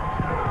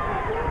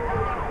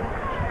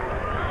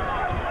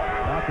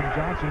 Malcolm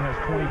Johnson has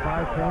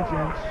 25 points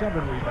and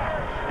 7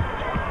 rebounds.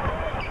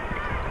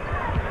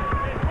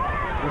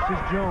 This is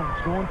Jones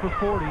going for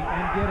 40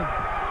 and getting it.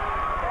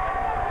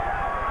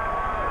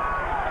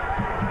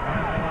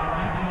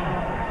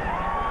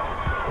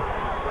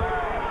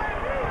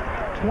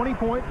 A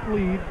 20-point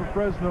lead for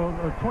Fresno,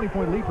 or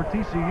 20-point lead for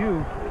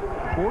TCU.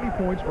 40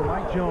 points for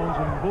Mike Jones,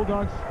 and the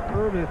Bulldogs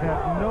early have had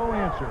no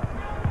answer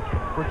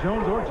for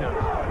Jones or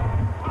Johnson.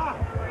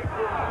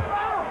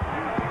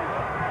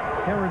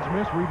 Heron's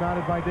miss,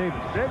 rebounded by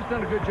Davis. Davis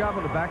done a good job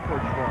on the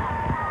backcourt for him.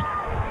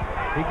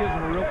 He gives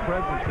him a real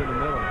presence in the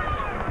middle.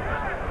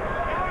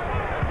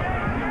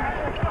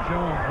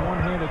 Jones,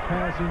 one-handed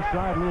pass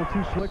inside, a little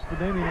too slick for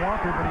Damian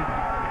Walker, but he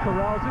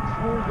corrals it,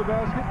 scores the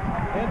basket,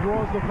 and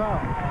draws the foul.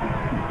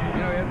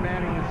 You know, Ed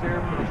Manning is here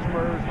for the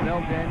Spurs.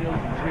 Mel Daniels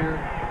is here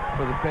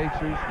for the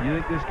Pacers. You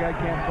think this guy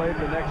can't play at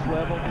the next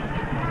level?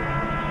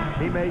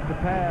 He made the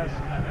pass.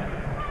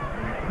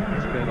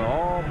 It's been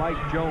all Mike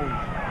Jones.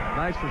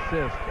 Nice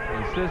assist.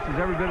 The assist is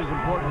every bit as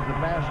important as the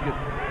basket.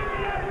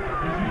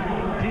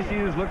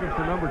 TCU is looking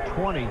for number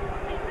 20.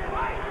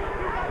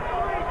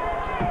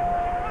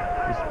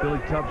 This is Billy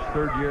Tubbs'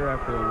 third year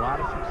after a lot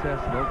of success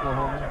in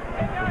Oklahoma.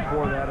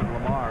 Before that at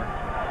Lamar.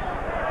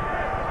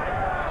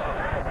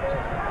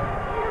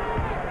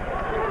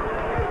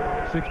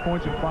 Six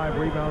points and 5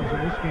 rebounds in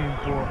this game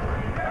for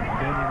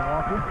Damian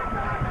Walker.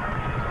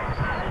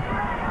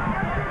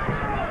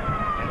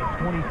 And a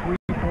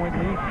 23-point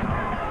lead.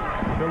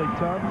 Billy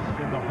Tubbs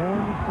and the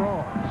Horned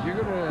Frogs. If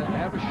you're going to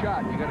have a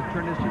shot, you got to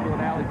turn this into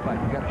an alley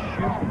fight. You got to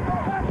shoot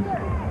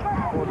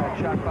before that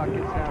shot clock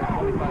gets down to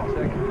 25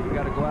 seconds. You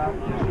got to go out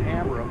and just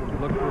hammer them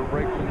and look for a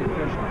break from the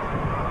officials.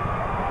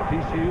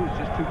 TCU is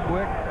just too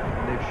quick,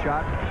 and they've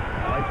shot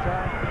lights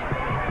out.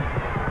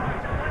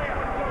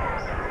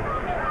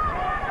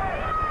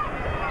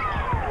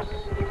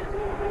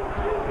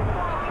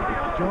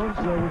 Jones,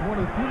 with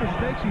one of the few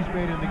mistakes he's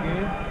made in the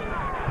game,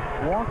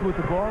 walked with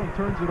the ball and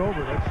turns it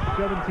over. That's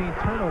 17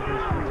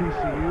 turnovers for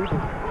TCU.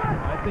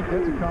 I think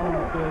that's a column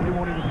that they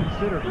won't even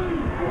consider.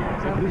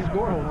 It's not the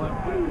score one.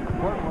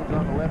 Important one's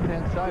on the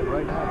left-hand side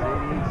right now.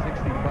 It's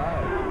 88-65.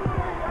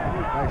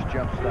 Nice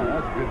jump stop. That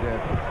was a good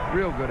effort.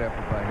 Real good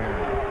effort by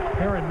Heron.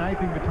 Heron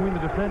knifing between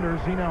the defenders.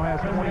 He now has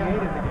 28 in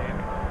the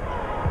game.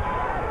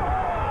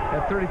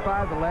 At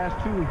 35 the last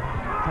 2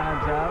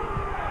 times out.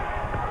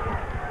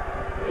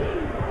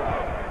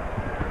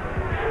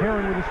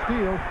 Heron with a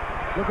steal,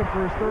 looking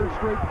for his third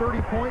straight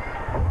 30-point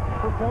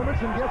performance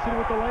and gets it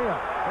with the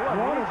layup.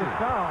 Wanted the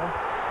foul.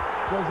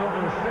 Goes over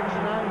a 6'9"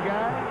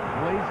 guy,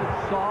 lays it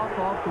soft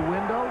off the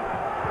window.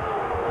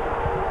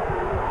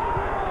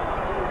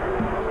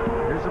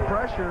 Here's the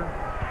pressure.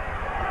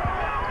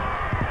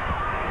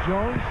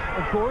 Jones,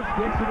 of course,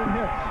 gets it and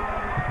hits.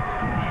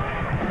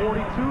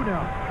 42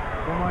 now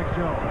for Mike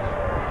Jones.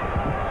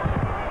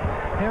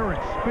 Heron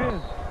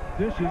spins,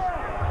 dishes,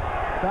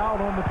 fouled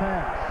on the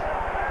pass.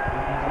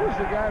 Who's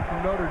the guy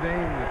from Notre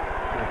Dame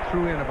that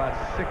threw in about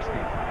 60?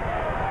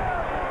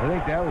 I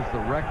think that was the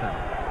record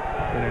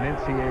in an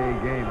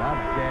NCAA game. I'm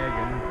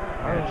gagging,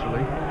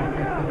 actually.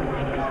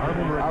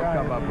 I'll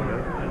come up with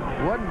it.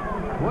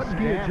 Wasn't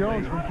Skia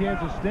Jones from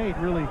Kansas State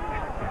really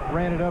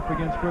ran it up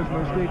against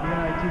Fresno State in the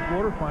NIT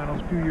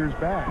quarterfinals a few years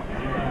back.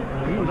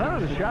 Well, none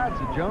of the shots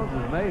that Jones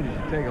has made, as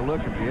you take a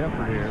look at the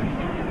effort here,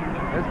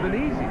 has been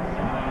easy.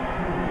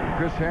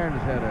 Chris Heron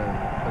has had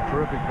a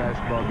terrific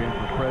basketball game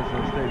for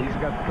Fresno State. He's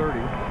got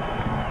 30.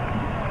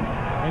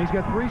 And he's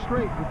got 3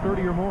 straight with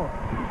 30 or more.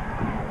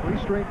 3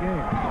 straight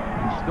games.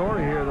 The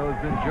story here, though, has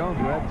been Jones,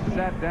 who had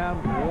sat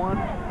down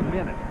 1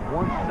 minute,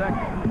 1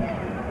 second.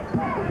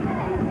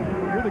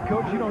 You're the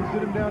coach. You don't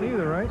sit him down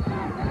either, right?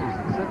 He's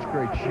in such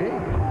great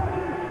shape.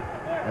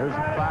 There's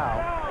a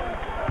foul.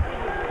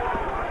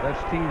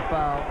 That's team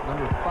foul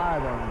number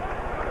 5 on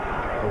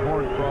the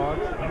Horned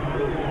Frogs.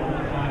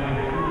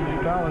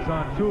 Foul is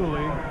on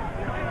Thule.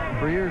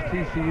 For years,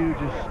 TCU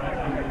just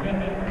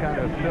kind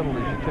of fiddled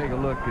as you take a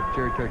look at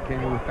Jerry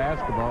Tarkanian with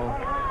basketball.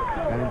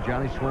 And then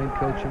Johnny Swain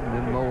coaching, and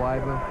then Mo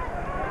Iba.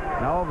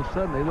 Now all of a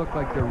sudden they look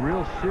like they're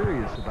real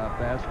serious about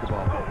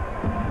basketball.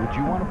 Would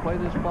you want to play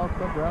this ball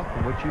club, Ralph,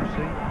 from what you've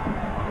seen?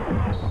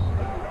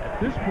 At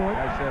this point,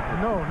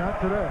 no, not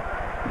today.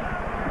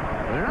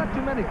 Well, there are not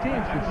too many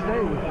teams that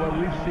stay with what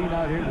we've seen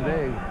out here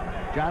today.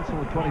 Johnson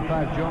with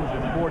 25, Jones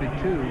with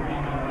 42.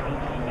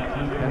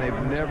 And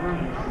they've never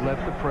let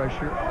the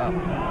pressure up.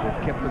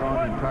 They've kept it on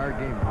the entire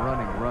game,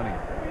 running.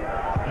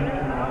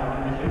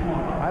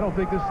 I don't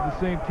think this is the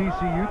same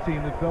TCU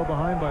team that fell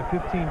behind by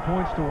 15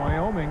 points to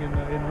Wyoming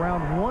in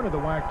round 1 of the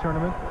WAC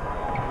tournament.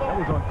 That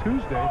was on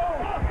Tuesday.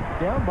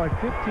 Down by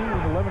 15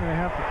 with 11 and a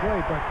half to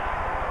play, but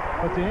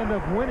to end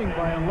up winning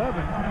by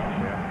 11,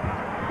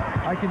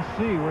 I can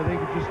see where they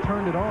could just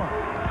turn it on.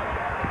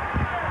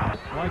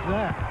 Like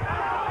that.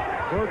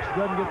 Burks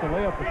doesn't get the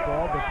layup to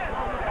fall, but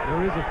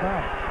there is a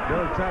foul.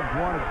 Billy Tubbs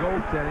wanted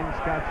goaltending.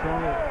 Scott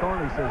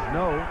Thornley says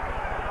no.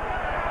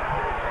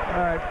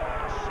 All right,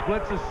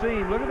 splits a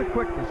seam. Look at the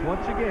quickness.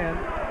 Once again,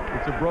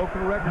 it's a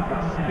broken record,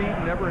 but speed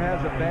never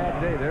has a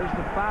bad day. There's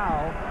the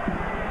foul.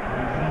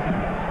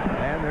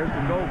 And there's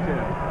the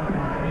goaltending.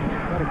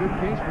 Got a good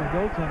case for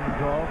goaltending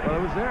call. Well,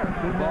 it was there.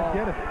 Did not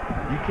get it.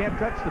 You can't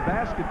touch the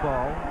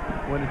basketball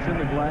when it's in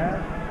the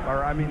glass,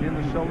 or I mean in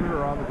the cylinder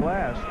or on the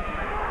glass.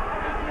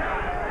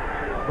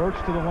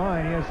 Burks to the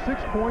line. He has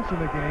 6 points in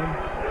the game,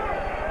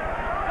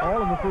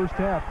 all in the first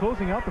half.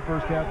 Closing out the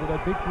first half with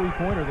that big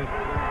 3-pointer that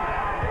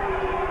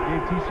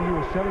gave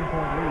TCU a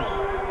 7-point lead.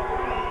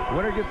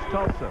 Winner gets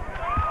Tulsa.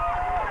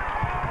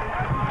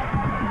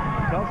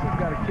 Tulsa's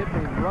got a kid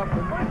named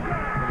Ruffin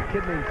and a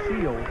kid named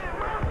Seals.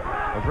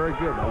 Are very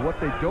good. Now, what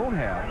they don't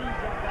have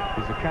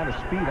is the kind of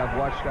speed I've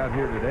watched out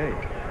here today.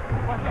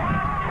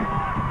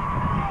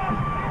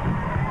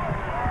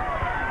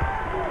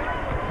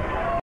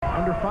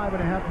 Under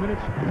 5.5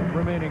 minutes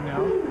remaining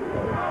now.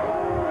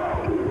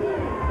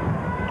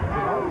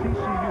 All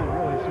TCU,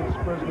 really, since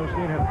Fresno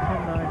State had a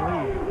 10-9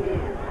 lead.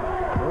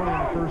 early in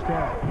the first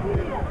half.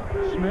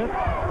 Smith,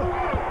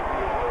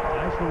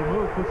 nice little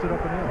move, puts it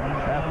up and in.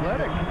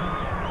 Athletic.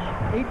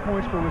 8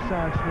 points for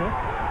Rasan Smith.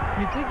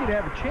 You'd think you'd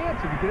have a chance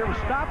if you could ever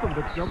stop him,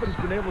 but nobody's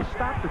been able to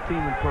stop the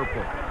team in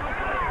purple.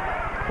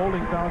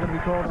 Holding foul going to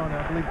be called on,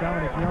 I believe,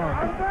 Dominic Young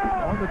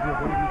on the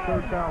dribble. It'll be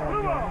third foul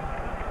on Young.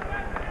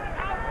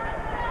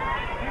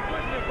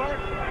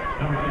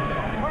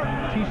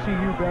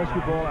 TCU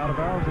basketball out of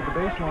bounds at the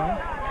baseline.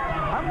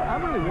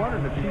 I'm really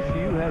wondering if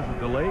TCU has a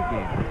delay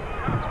game,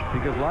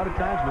 because a lot of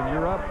times when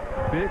you're up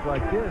big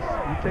like this,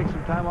 you take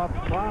some time off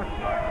the clock.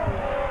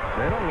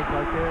 They don't look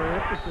like they're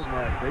interested in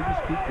that. They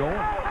just keep going.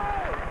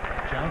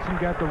 Johnson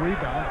got the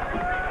rebound.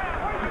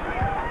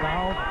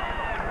 Foul.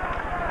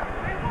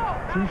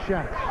 2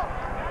 shots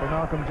for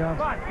Malcolm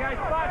Johnson. Spots, guys,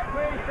 spots,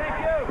 please. Thank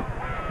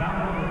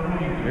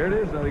you. Here it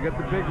is. Now they got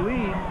the big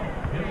lead.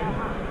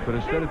 But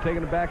instead of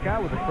taking it back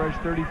out with a fresh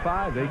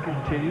 35, they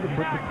continue to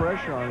put the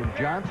pressure on him.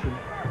 Johnson,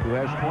 who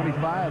has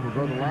 25, will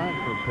go to the line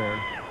for a pair.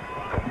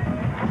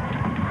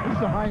 This is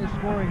the highest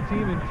scoring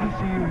team in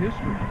TCU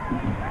history.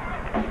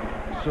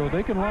 So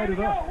they can light it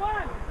up.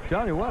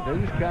 Tell you what, they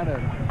just kind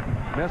of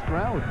messed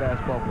around with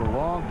basketball for a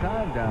long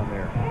time down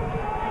there.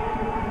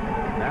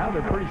 Now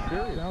they're pretty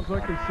serious. Sounds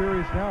like they're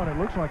serious now, and it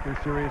looks like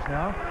they're serious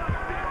now.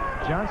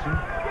 Johnson,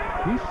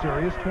 he's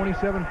serious,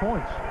 27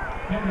 points.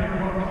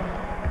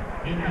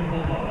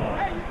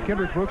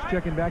 Kendrick Brooks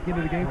checking back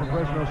into the game for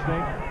Fresno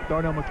State.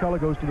 Darnell McCullough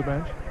goes to the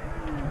bench.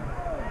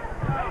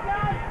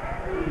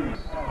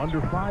 Under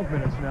 5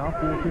 minutes now,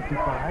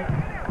 4:55.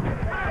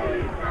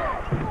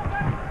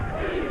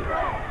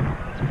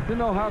 Didn't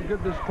know how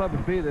good this club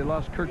would be. They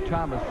lost Kurt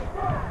Thomas,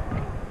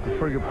 a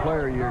pretty good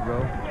player a year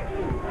ago.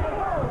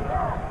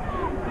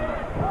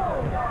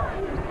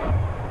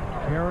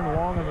 Aaron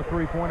Long on the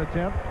three-point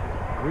attempt.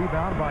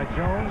 Rebound by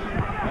Jones.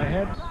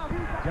 Ahead.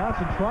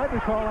 Johnson tried to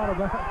call out a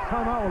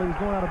timeout while he was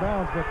going out of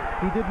bounds, but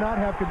he did not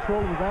have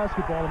control of the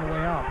basketball on the way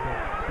out.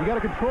 You got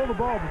to control the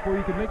ball before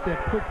you can make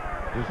that quick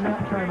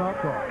snap timeout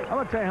call. I'm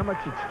going to tell you how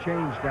much it's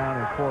changed down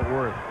in Fort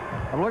Worth.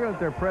 I'm looking at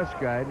their press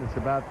guide, and it's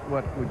about,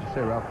 what would you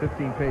say, about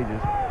 15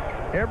 pages.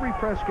 Every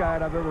press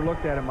guide I've ever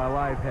looked at in my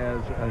life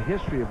has a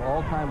history of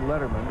all-time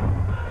lettermen,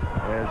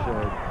 as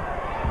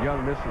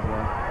Young misses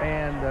one,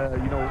 and,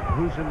 you know,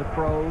 who's in the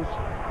pros,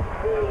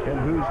 and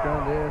who's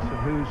done this, and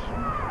who's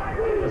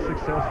a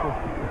successful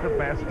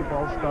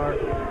basketball star.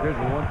 There's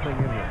one thing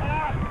in here.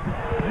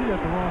 You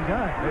got the wrong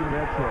guy. Maybe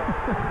that's it.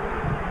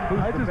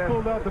 I just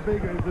pulled out the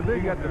big one.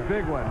 You got the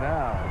big one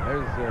now.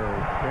 There's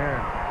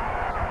Aaron.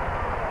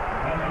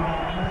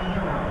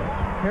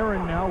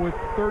 Herron now with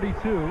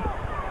 32.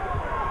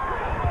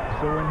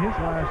 So in his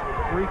last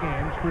 3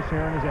 games, Chris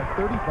Herron is at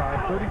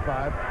 35,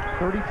 35,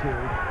 32.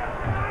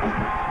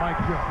 Mike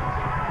Jones.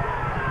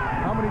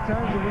 How many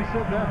times have we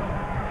said that?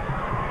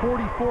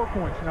 44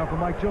 points now for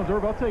Mike Jones.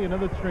 Irv, I'll tell you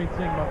another strange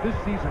thing about this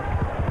season,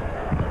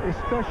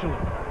 especially.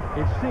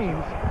 It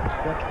seems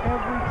that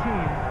every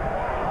team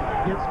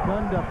gets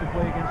gunned up to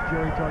play against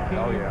Jerry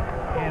Tarkanian. Oh,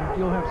 yeah. And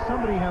you'll have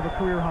somebody have a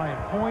career high in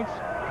points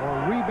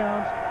or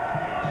rebounds.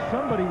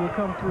 Somebody will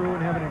come through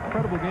and have an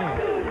incredible game.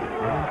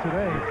 And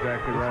today,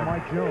 exactly right.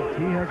 Mike Jones.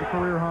 He has a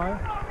career high.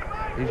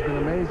 He's been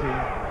amazing.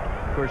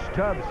 Of course,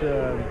 Tubbs,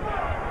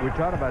 we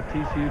talked about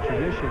TCU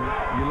tradition.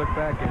 You look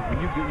back, and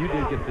you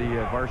did get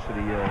the varsity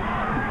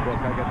book.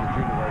 I got the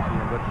junior varsity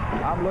one. But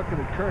I'm looking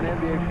at current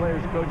NBA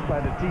players coached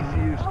by the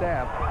TCU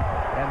staff,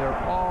 and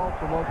they're all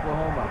from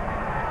Oklahoma.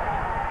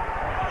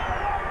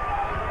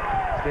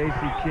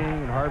 Stacey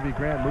King and Harvey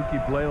Grant,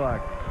 Mookie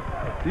Blaylock.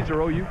 These are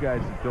OU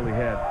guys that Billy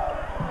had.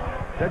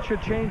 That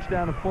should change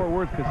down in Fort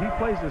Worth because he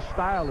plays a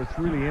style that's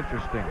really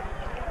interesting.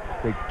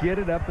 They get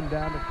it up and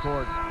down the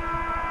court.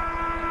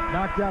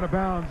 Knocked out of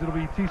bounds. It'll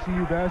be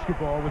TCU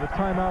basketball with a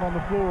timeout on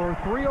the floor.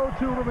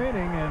 3:02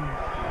 remaining, and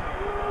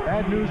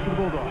bad news for the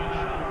Bulldogs.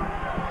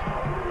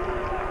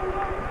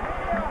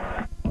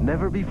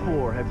 Never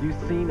before have you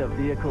seen a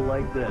vehicle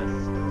like this.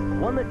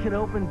 One that can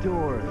open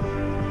doors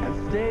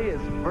and stay as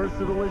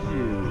versatile as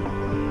you.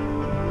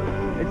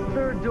 It's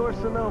Third Door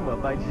Sonoma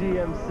by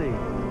GMC.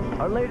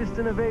 Our latest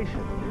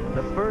innovation.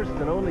 The first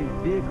and only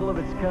vehicle of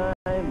its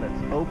kind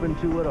that's open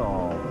to it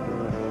all.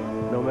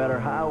 No matter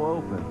how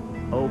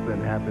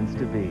open happens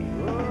to be.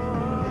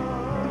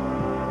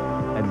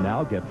 And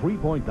now get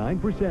 3.9%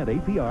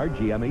 APR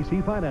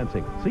GMAC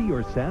financing. See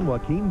your San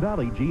Joaquin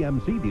Valley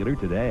GMC dealer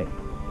today.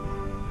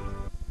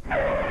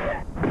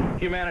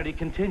 Humanity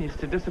continues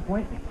to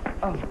disappoint me.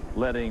 Oh.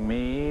 Letting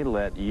me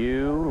let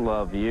you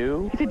love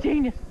you. He's a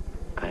genius.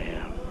 I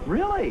am.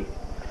 Really?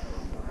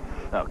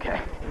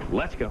 Okay,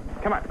 let's go.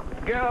 Come on.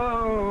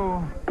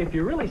 Go! If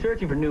you're really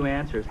searching for new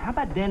answers, how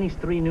about Denny's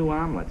 3 new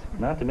omelets?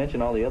 Not to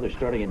mention all the others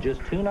starting at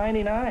just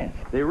 $2.99.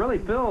 They really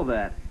fill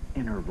that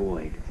inner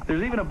void.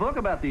 There's even a book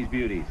about these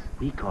beauties.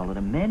 We call it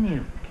a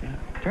menu. Yeah.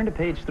 Turn to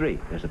page 3.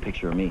 There's a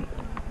picture of me.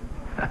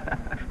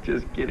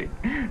 Just kidding.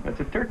 That's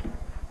a turkey.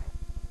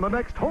 The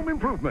next home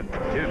improvement.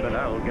 Tim and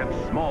Al get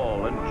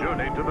small and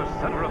journey to the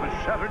center of a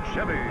shattered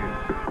Chevy.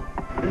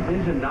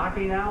 Is it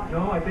knocking out?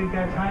 No, I think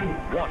that's hiding.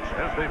 Watch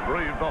as they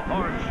brave the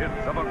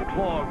hardships of a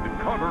clogged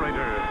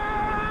carburetor.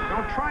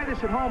 Don't try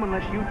this at home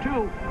unless you,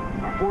 too,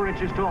 are 4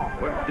 inches tall.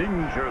 Where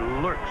danger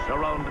lurks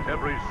around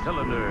every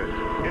cylinder.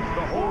 It's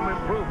the home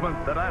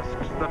improvement that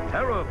asks the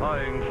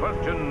terrifying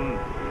question.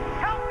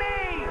 Help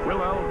me!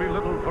 Will Al be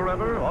little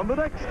forever on the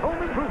next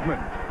Home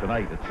Improvement?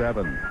 Tonight at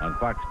 7 on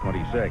Fox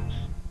 26.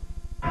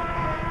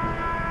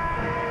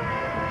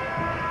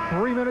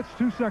 3 minutes,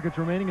 2 seconds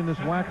remaining in this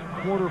WAC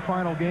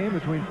quarterfinal game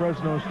between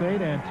Fresno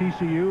State and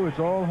TCU. It's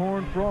all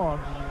Horned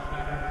Frogs.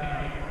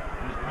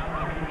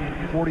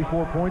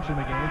 44 points in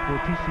the game for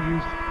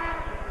TCU's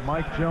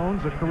Mike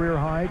Jones, a career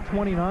high.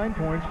 29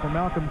 points for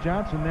Malcolm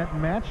Johnson. That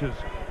matches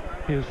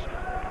his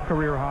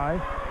career high.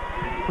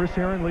 Chris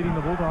Herron leading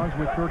the Bulldogs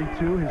with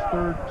 32, his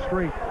third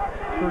straight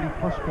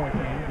 30-plus point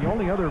game. The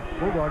only other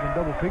Bulldog in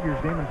double figures,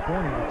 Damon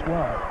Forney, with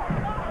 12.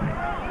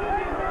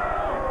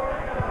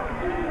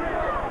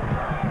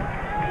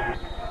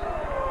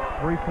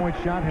 3-point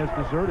shot has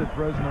deserted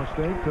Fresno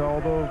State,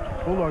 although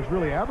Bulldogs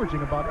really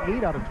averaging about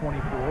 8 out of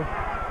 24.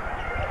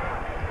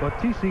 But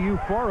TCU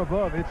far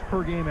above its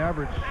per-game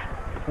average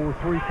for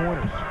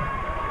 3-pointers.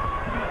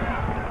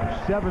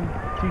 7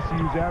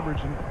 TCU's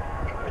average, and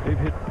they've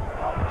hit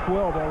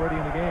 12 already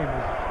in the game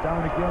as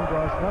Dominic Young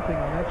draws nothing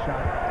on that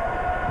shot.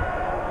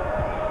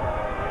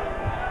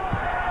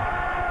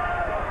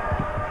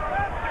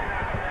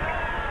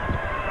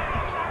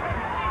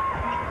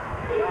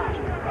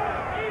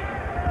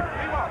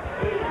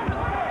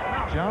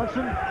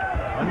 Johnson,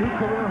 a new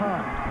career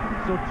high.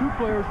 So 2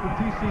 players for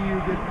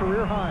TCU get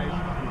career highs.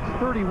 It's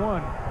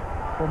 31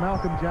 for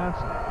Malcolm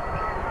Johnson.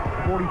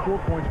 44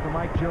 points for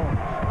Mike Jones.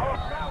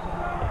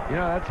 You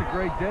know, that's a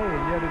great day,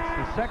 and yet it's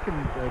the second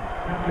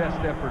best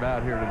effort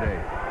out here today.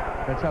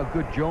 That's how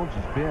good Jones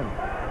has been.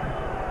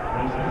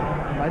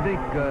 I think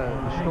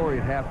the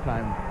story at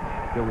halftime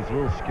that was a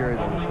little scary,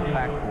 though, was the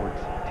backcourts.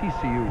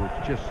 TCU was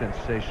just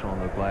sensational on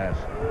the glass.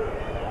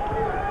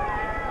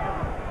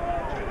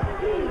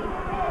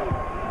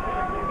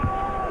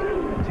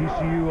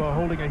 TCU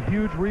holding a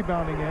huge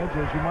rebounding edge,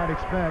 as you might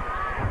expect.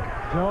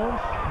 Jones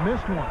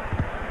missed one,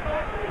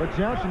 but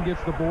Johnson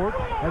gets the board.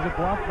 Has it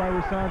blocked by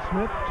Rasan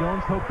Smith.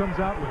 Jones, though, comes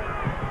out with it.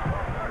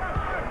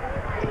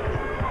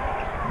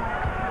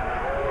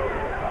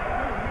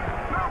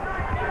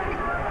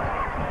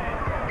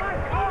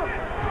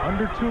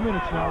 Under 2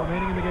 minutes now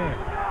remaining in the game.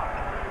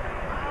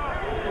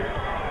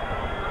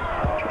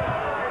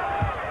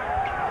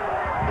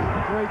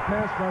 Great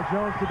pass by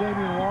Jones to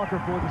Damian Walker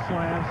for the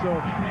slam. So,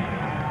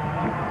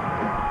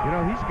 you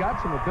know, he's got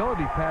some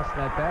ability passing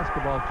that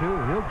basketball, too.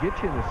 He'll get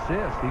you an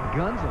assist. He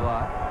guns a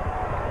lot.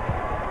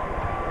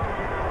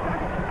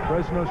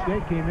 Fresno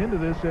State came into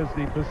this as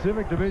the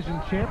Pacific Division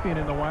champion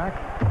in the WAC.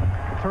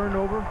 Turned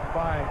over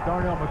by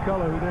Darnell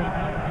McCullough, who then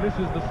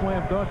misses the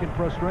slam dunk in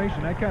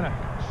frustration. That kind of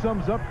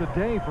sums up the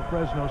day for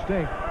Fresno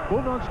State.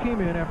 Bulldogs came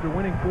in after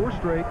winning 4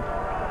 straight,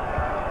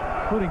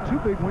 including 2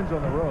 big wins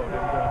on the road.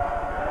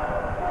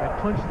 And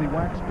clinched the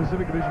WAC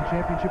Pacific Division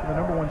Championship and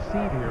the #1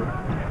 seed here.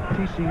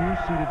 TCU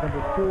seeded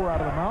number 4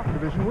 out of the Mountain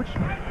Division, which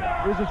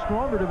is a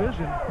stronger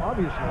division,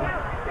 obviously.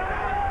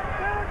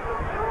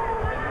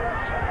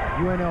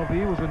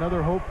 UNLV was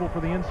another hopeful for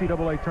the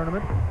NCAA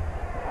tournament.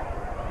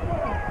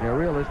 Yeah,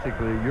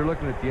 realistically, you're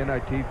looking at the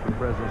NIT for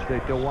Fresno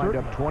State. They'll wind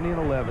up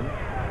 20-11.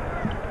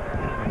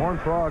 The Horned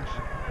Frogs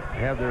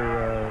have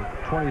their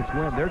 20th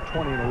win. They're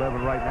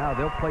 20-11 right now.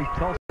 They'll play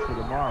Tulsa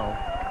tomorrow.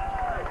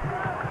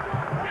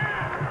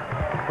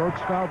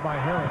 Burks fouled by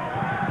Herron.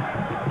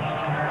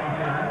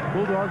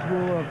 Bulldogs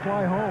will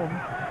fly home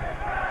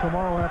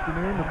tomorrow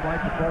afternoon. The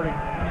flight departing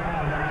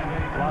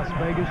Las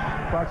Vegas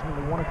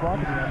approximately 1 o'clock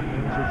in the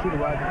afternoon. So it should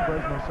arrive in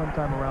Fresno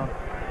sometime around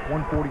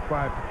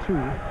 1:45 to 2.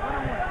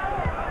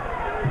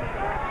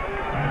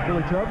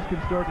 Billy Tubbs can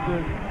start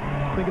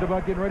thinking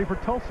about getting ready for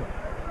Tulsa.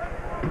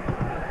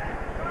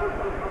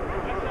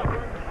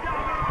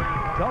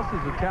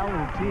 Tulsa's a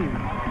talented team.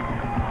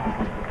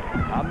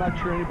 I'm not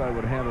sure anybody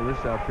would handle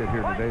this outfit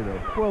here today, though.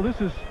 Well, this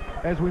is,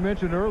 as we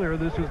mentioned earlier,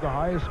 this is the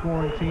highest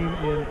scoring team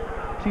in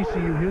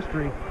TCU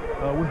history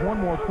with 1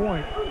 more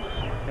point.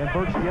 And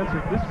Burks gets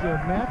it. This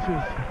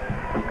matches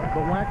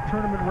the WAC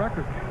tournament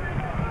record,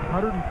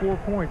 104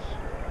 points.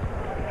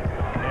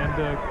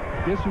 And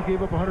guess who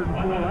gave up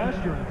 104 last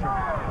year in the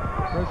tournament?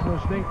 Fresno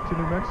State to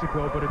New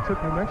Mexico, but it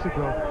took New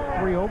Mexico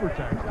 3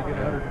 overtimes to get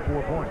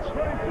 104 points.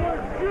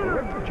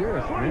 Rick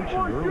Jarris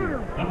mentioned earlier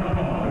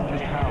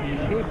just how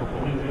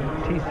capable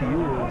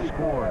TCU is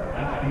scoring.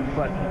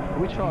 But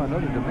we saw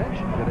another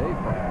dimension today.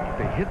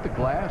 They hit the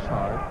glass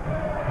hard.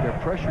 Their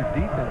pressure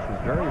defense was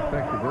very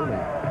effective early.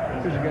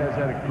 Here's a guy who's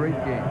had a great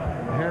game.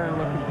 Herron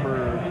looking for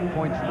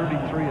points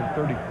 33 and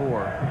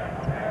 34.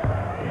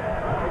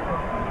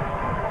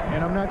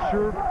 And I'm not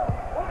sure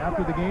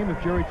after the game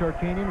if Jerry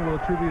Tarkanian will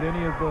attribute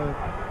any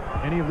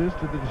of this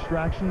to the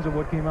distractions of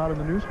what came out in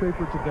the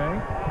newspaper today,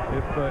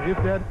 if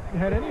that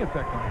had any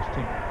effect on his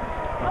team.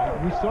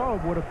 We saw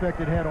what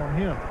effect it had on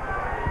him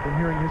from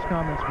hearing his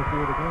comments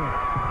before the game.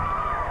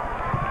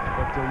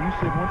 But you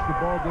said once the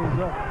ball goes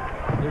up,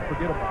 they'd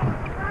forget about it.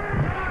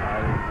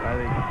 I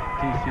think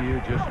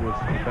TCU just was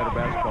a better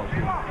basketball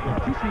team.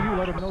 TCU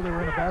let them know they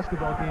were in a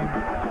basketball game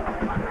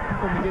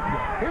from the get-go.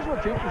 Here's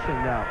what's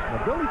interesting now.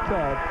 Billy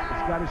Tubb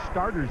has got his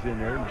starters in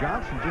there, and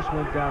Johnson just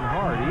went down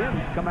hard. He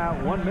hadn't come out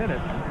 1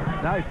 minute.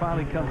 Now he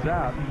finally comes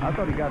out. I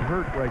thought he got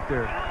hurt right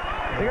there.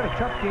 They got a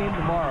tough game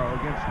tomorrow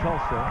against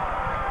Tulsa.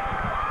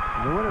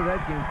 And the winner of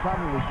that game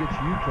probably gets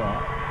Utah.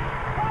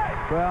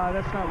 Well,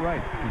 that's not right,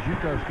 because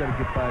Utah's got to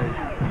get by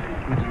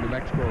either New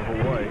Mexico or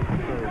Hawaii.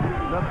 So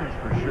nothing's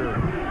for sure.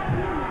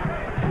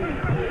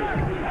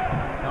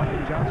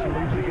 Malcolm Johnson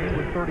leaves the game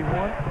with 31.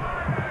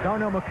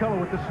 Darnell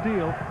McCullough with the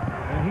steal,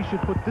 and he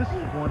should put this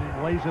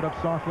one, lays it up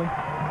softly.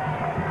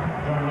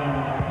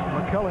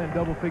 McCullough in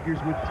double figures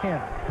with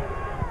 10.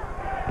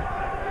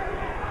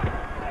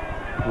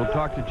 We'll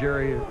talk to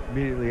Jerry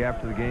immediately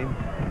after the game.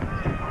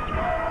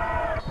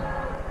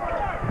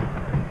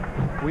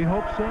 We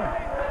hope so.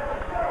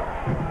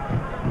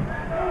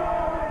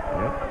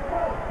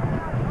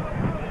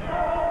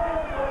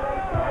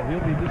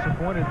 He'll be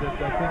disappointed that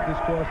I think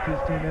this cost his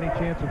team any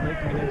chance of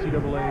making an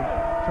NCAA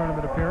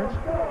tournament appearance.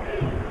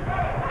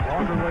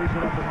 Walker lays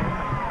it up, and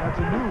that's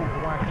a new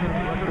WAC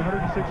tournament record,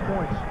 106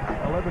 points,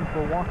 11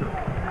 for Walker.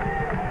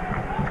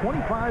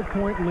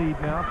 25-point lead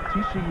now for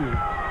TCU.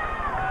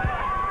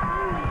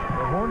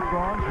 The Horned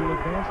Frogs will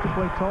advance to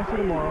play Tulsa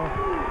tomorrow.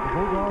 The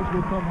Bulldogs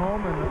will come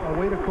home and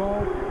await a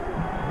call,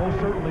 most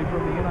certainly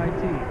from the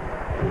NIT,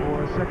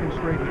 for a second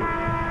straight year.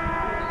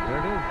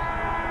 There it is.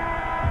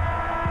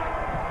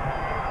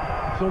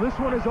 So this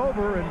one is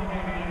over, and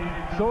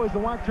so is the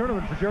WAC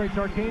tournament for Jerry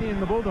Tarkanian and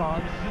the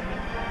Bulldogs.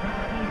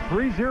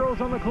 3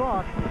 zeros on the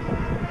clock,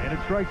 and it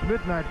strikes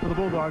midnight for the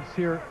Bulldogs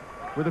here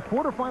with a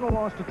quarterfinal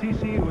loss to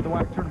TCU with the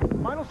WAC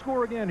tournament. Final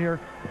score again here,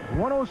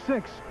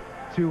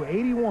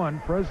 106-81.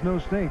 Fresno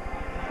State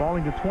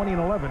falling to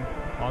 20-11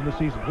 on the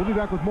season. We'll be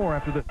back with more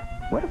after this.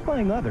 What if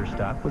buying other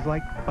stuff was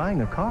like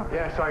buying a car?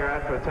 Yeah, I saw your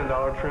ad for a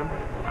 $10 trim.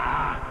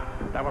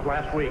 That was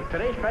last week.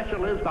 Today's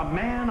special is the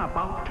man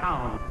about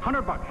town.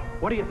 $100.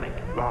 What do you think?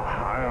 Oh,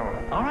 I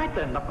don't know. All right,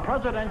 then, the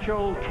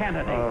presidential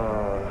candidate.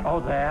 Oh,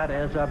 that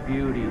is a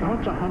beauty.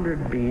 What's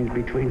 100 beans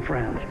between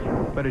friends?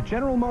 But at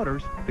General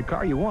Motors, the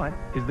car you want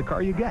is the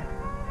car you get.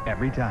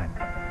 Every time.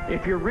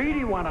 If you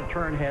really want to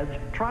turn heads,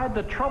 try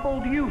the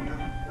troubled youth.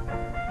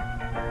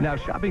 Now,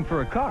 shopping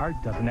for a car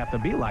doesn't have to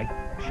be like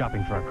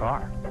shopping for a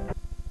car.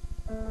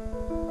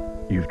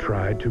 You've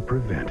tried to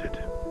prevent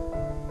it.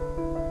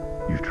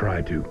 You've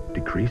tried to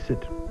decrease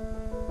it.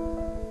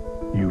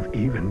 You've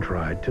even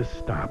tried to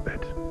stop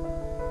it.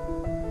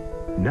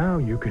 Now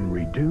you can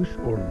reduce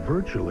or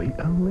virtually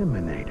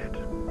eliminate it.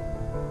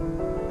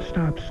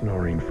 Stop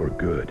snoring for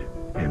good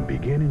and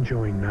begin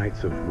enjoying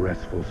nights of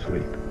restful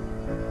sleep.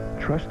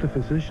 Trust the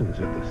physicians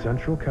at the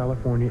Central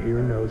California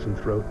Ear, Nose, and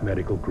Throat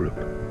Medical Group.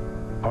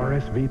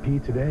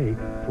 RSVP today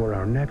for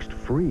our next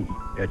free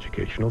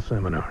educational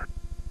seminar.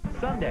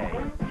 Sunday,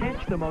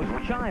 catch the most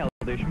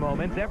childish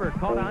moments ever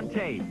caught on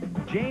tape.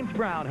 James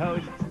Brown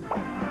hosts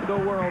the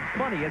world's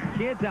funniest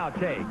kids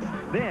outtakes.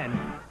 Then,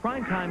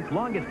 Primetime's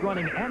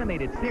longest-running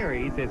animated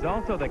series is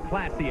also the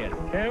classiest.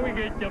 Can we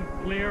get some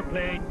clear,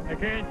 please? I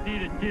can't see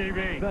the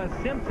TV. The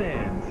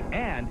Simpsons.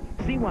 And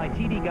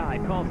CYTD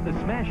Guide calls the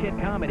smash hit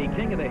comedy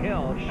King of the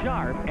Hill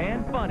sharp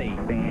and funny.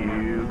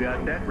 You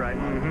got that right.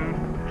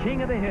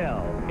 King of the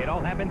Hill. It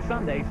all happens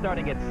Sunday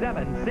starting at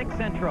 7, 6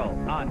 Central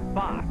on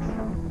Fox.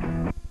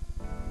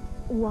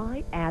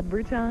 Why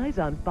advertise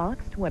on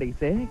Fox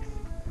 26?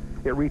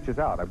 It reaches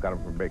out. I've got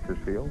them from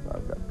Bakersfield.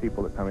 I've got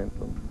people that come in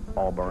from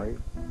Albury,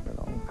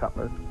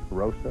 Cutler,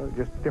 Rosa,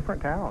 just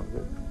different towns.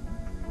 It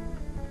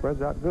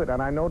spreads out good. And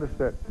I noticed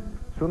that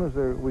as soon as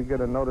we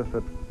get a notice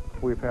that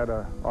we've had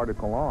an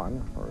article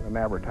on or an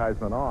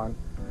advertisement on,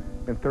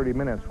 in 30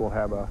 minutes we'll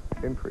have an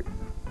increase.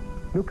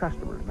 New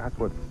customers. That's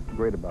what's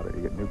great about it.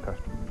 You get new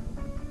customers.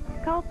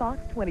 Call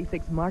Fox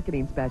 26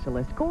 marketing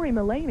specialist Corey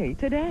Mullaney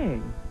today.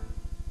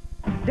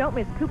 Don't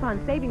miss coupon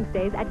savings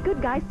days at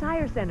Good Guys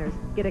Tire Centers.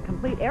 Get a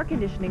complete air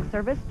conditioning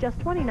service, just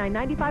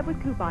 $29.95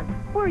 with coupon.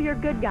 We're your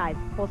Good Guys,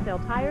 wholesale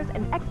tires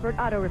and expert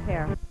auto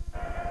repair.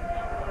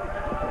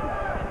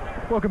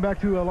 Welcome back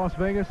to Las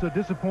Vegas. A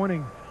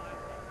disappointing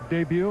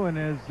debut, and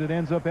as it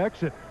ends up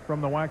exit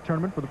from the WAC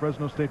tournament for the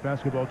Fresno State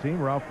basketball team.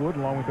 Ralph Wood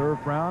along with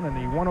Irv Brown, and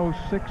the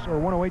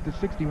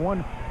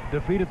 108-61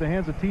 defeat at the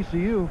hands of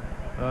TCU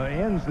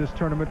ends this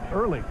tournament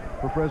early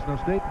for Fresno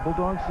State.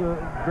 Bulldogs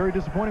very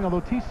disappointing,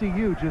 although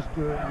TCU just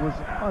was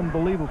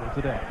unbelievable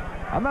today.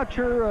 I'm not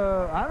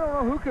sure. I don't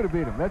know who could have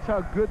beat them. That's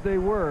how good they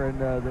were. And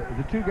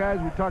the two guys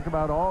we talked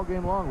about all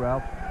game long,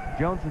 Ralph,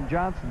 Jones and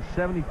Johnson,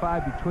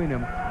 75 between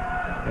them.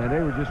 And they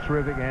were just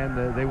terrific,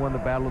 and they won the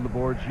battle of the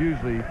boards.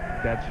 Usually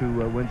that's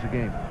who wins the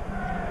game.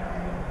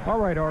 All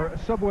right, our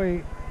sub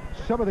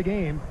of the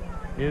game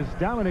is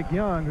Dominic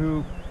Young,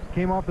 who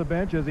came off the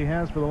bench as he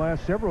has for the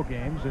last several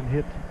games and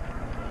hit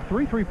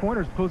 3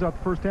 3-pointers to close out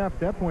the first half. At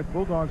that point, the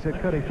Bulldogs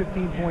had cut a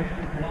 15-point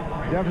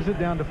deficit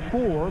down to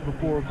 4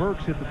 before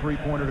Burks hit the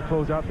 3-pointer to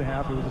close out the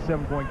half. It was a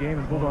 7-point game,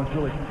 and the Bulldogs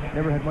really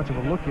never had much of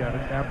a look at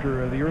it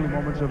after the early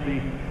moments of the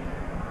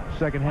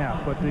second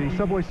half. But the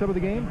Subway sub of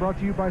the game brought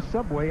to you by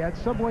Subway. At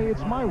Subway,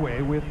 it's my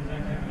way with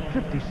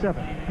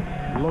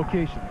 57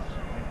 locations.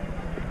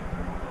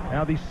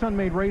 Now the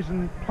Sun-Made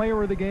Raisin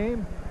player of the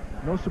game,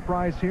 no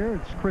surprise here,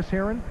 it's Chris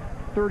Herron,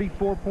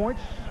 34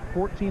 points,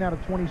 14 out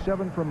of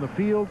 27 from the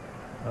field.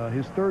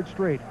 His third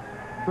straight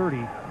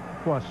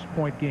 30-plus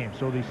point game.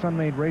 So the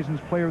Sun-Made Raisins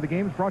player of the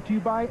game is brought to you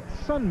by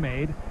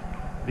Sun-Made,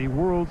 the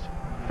world's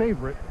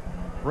favorite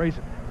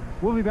raisin.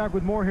 We'll be back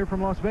with more here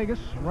from Las Vegas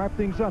and wrap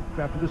things up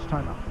after this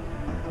timeout.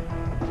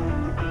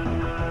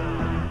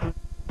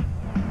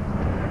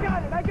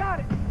 I got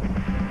it!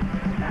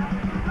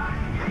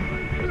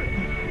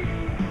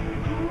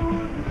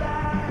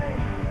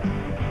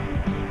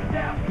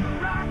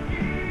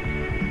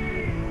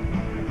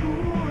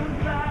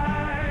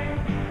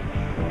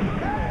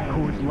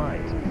 Coors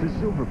Light, the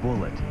silver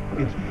bullet.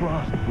 It's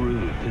frost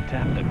brewed to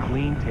tap the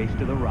clean taste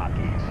of the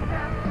Rockies.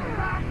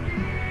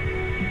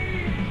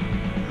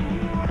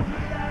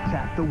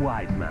 Tap the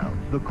wide mouth,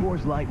 the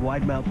Coors Light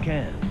wide mouth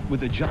can,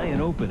 with a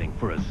giant opening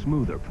for a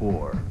smoother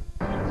pour.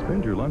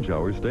 Spend your lunch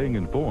hour staying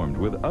informed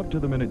with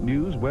up-to-the-minute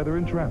news, weather,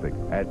 and traffic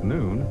at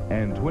noon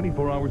and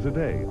 24 hours a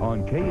day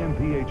on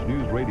KMPH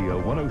News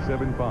Radio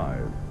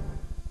 107.5.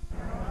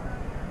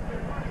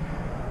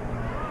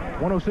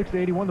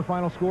 106-81, the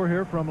final score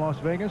here from Las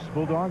Vegas.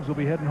 Bulldogs will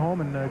be heading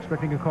home and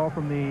expecting a call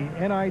from the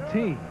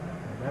NIT.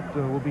 That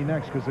will be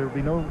next because there will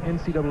be no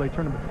NCAA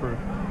tournament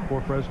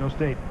for Fresno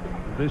State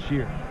this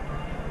year.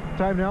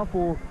 Time now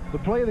for the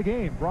play of the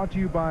game, brought to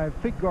you by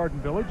Fig Garden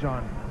Village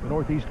on the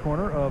northeast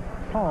corner of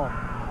Palm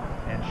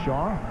and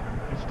Shaw.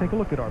 Let's take a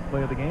look at our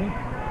play of the game.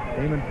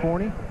 Damon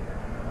Forney.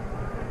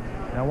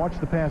 Now watch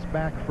the pass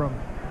back from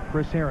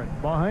Chris Herron.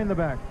 Behind the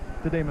back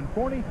to Damon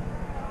Forney,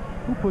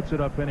 who puts it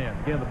up and in.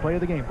 Again, the play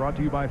of the game brought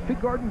to you by Fig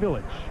Garden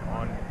Village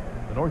on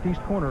the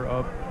northeast corner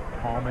of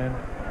Palm and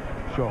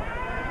Shaw.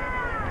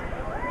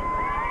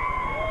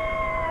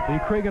 The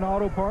Cragen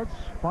Auto Parts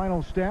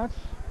final stats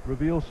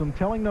reveal some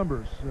telling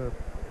numbers.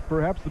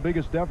 Perhaps the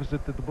biggest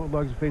deficit that the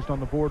Bulldogs have faced on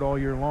the board all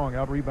year long.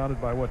 Out-rebounded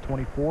by, what,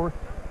 24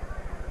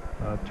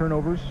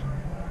 turnovers.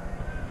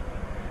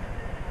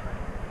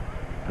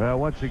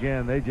 Once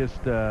again, they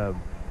just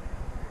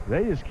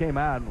came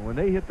out, and when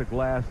they hit the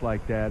glass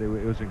like that, it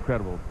was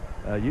incredible.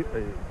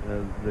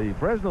 The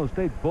Fresno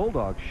State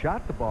Bulldogs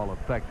shot the ball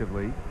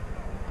effectively.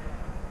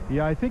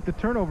 Yeah, I think the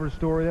turnover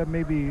story, that may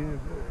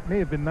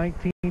have been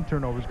 19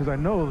 turnovers, because I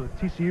know that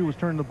TCU was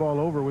turning the ball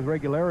over with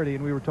regularity,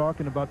 and we were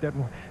talking about that.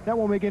 That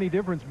won't make any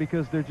difference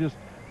because they're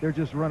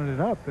just running it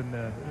up. And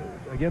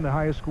again, the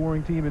highest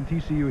scoring team in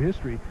TCU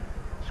history,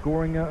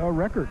 scoring a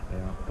record.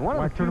 Yeah.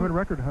 WAC tournament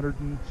record,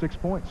 106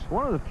 points.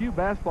 One of the few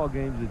basketball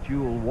games that you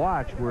will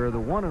watch where the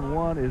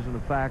 1-and-1 isn't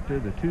a factor,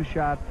 the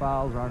two-shot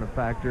fouls aren't a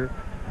factor.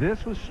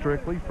 This was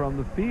strictly from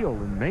the field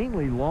and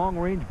mainly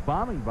long-range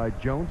bombing by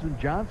Jones and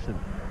Johnson.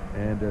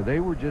 And they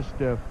were just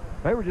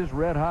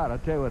red hot. I'll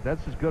tell you what,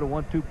 that's as good a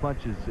 1-2 punch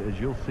as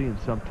you'll see in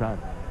some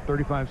time.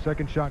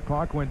 35-second shot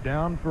clock went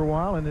down for a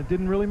while, and it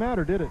didn't really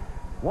matter, did it?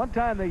 One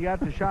time they got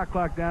the shot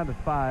clock down to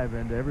 5,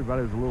 and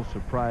everybody was a little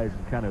surprised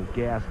and kind of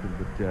gasping.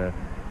 But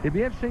it'd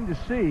be interesting to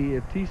see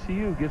if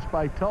TCU gets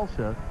by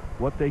Tulsa,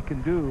 what they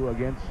can do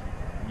against,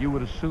 you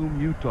would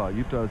assume, Utah.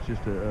 Utah is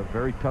just a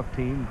very tough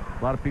team.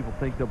 A lot of people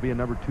think they'll be a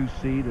number 2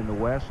 seed in the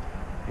West.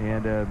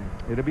 And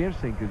it'll be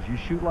interesting because you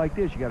shoot like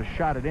this, you got a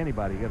shot at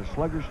anybody. You got a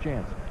slugger's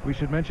chance. We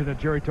should mention that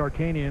Jerry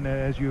Tarkanian,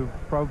 as you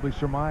probably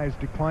surmised,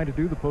 declined to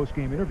do the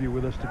post-game interview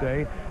with us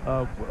today.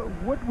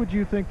 What would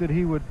you think that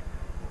he would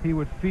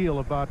feel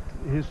about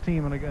his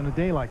team on a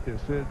day like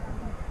this?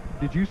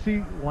 Did you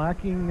see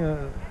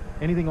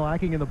anything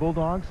lacking in the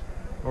Bulldogs,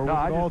 or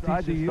was it all TCU?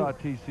 I just thought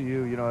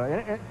TCU. You know,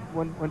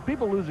 when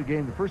people lose a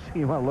game, the first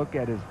thing you want to look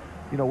at is,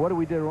 you know, what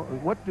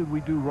did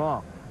we do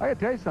wrong? I got to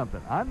tell you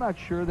something. I'm not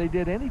sure they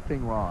did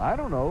anything wrong. I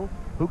don't know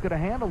who could have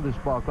handled this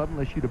ball club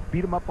unless you'd have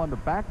beat them up on the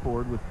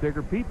backboard with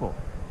bigger people.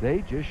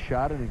 They just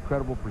shot an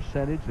incredible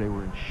percentage. They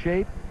were in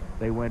shape.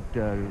 They went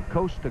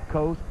coast to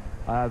coast.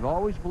 I've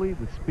always believed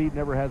that speed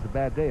never has a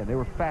bad day, and they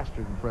were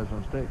faster than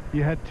Fresno State.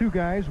 You had two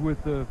guys with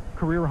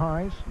career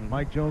highs,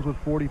 Mike Jones with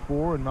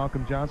 44 and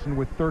Malcolm Johnson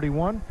with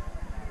 31.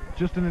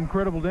 Just an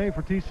incredible day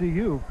for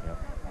TCU.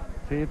 Yep.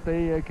 See if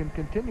they can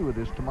continue with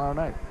this tomorrow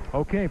night.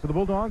 Okay, for the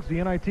Bulldogs,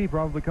 the NIT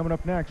probably coming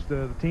up next.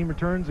 The team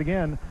returns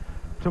again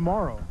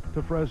tomorrow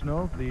to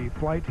Fresno. The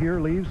flight here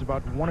leaves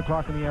about 1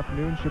 o'clock in the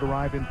afternoon, should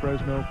arrive in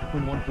Fresno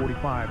between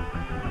 1:45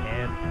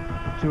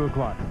 and 2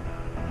 o'clock.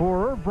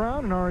 For Irv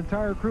Brown and our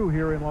entire crew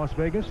here in Las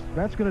Vegas,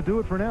 that's going to do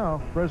it for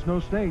now. Fresno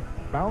State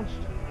bounced.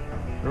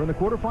 They're in the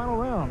quarterfinal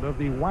round of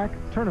the WAC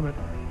tournament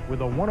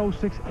with a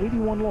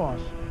 106-81 loss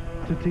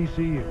to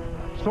TCU.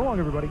 So long,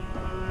 everybody.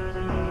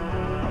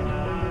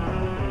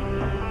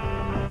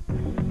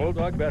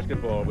 Bulldog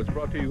basketball was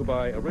brought to you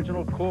by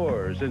Original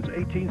Coors since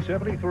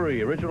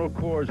 1873. Original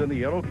Coors in the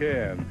yellow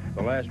can,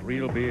 the last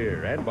real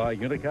beer. And by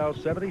Unical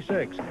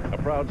 76, a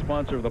proud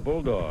sponsor of the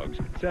Bulldogs.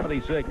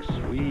 76,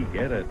 we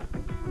get it.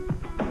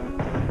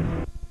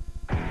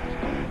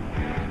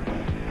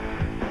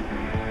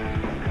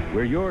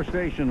 We're your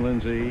station,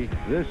 Lindsay.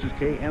 This is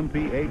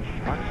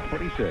KMPH Fox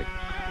 26.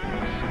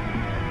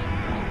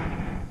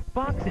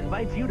 Fox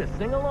invites you to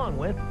sing along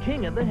with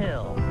King of the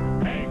Hill.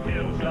 Hank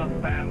Hill's a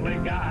family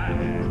guy.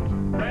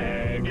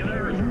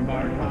 Regulars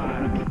mark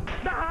high.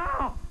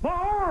 Ah, my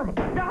arm!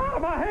 Ah,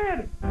 my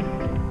head!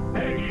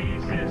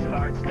 Peggy's his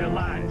heart's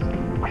delight.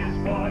 His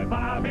boy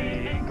Bobby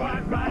ain't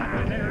quite right.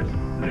 And there's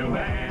Lou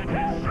and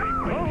his shape.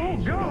 Oh,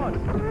 God!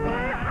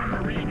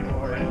 Marine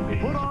Corps and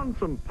peace. Put on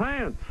some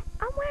pants.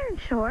 I'm wearing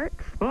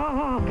shorts.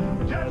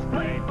 Just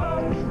plain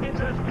folks, it's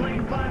just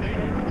plain funny.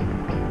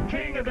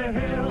 King of the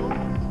Hill.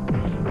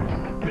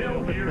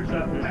 Bill here's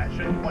a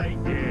fashion plate,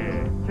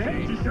 yeah.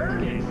 Change his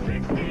shirt, he's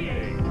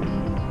 68.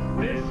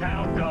 This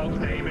hound dog's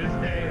name is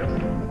Dale.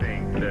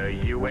 Think the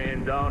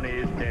U-end on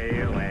his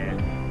tail.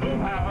 And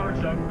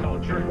Boomhauer's a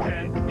culture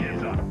tent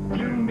is a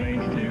you mean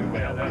to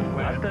well and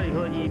well. I tell you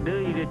what you do,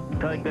 you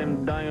just take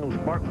them dang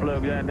spark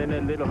plugs out, and then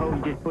that little hole,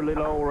 you just put a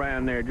little hole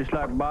around there, just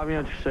like Bobby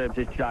Unser said,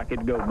 just like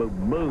it go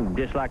boom, boom,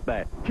 just like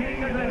that.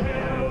 King of the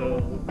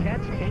Hill.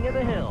 Catch King of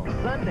the Hill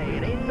Sunday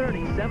at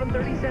 8:30,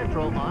 7:30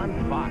 Central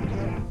on Fox.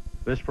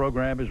 This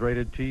program is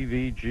rated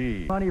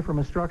TVG. Money from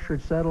a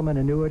structured settlement,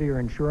 annuity, or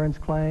insurance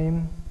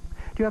claim?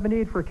 Do you have a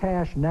need for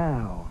cash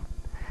now?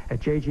 At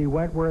J.G.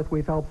 Wentworth,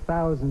 we've helped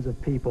thousands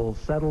of people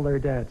settle their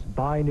debts,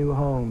 buy new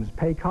homes,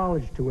 pay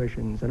college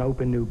tuitions, and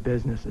open new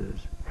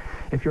businesses.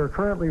 If you're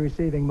currently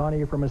receiving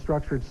money from a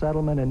structured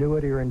settlement,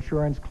 annuity, or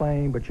insurance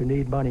claim, but you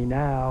need money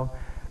now,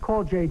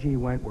 call J.G.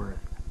 Wentworth.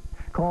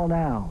 Call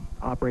now.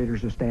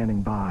 Operators are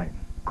standing by.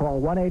 Call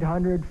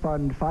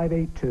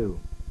 1-800-FUND-582.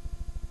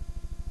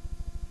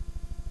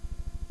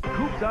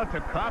 Coop's out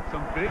to cop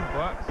some big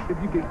bucks. If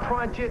you can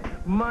crunch it,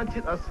 munch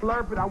it, or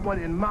slurp it, I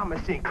want it in my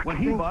machine. When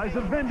he buys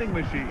a vending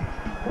machine.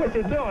 What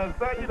you doing,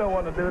 son? You don't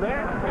want to do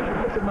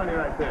that. Put your money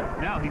right there.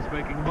 Now he's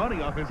making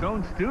money off his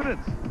own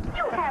students.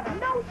 You have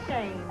no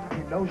shame.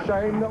 No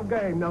shame, no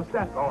game, no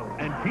stats on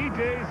it. And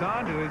PJ's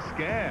on to his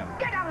scam.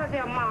 Get out of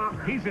there, Mom.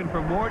 He's in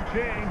for more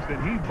change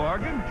than he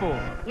bargained for.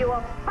 You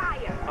are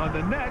fired. On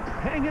the next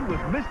Hanging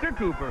with Mr.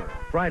 Cooper.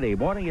 Friday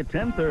morning at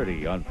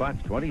 10:30 on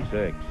Fox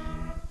 26.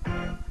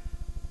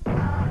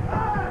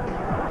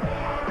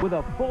 With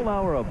a full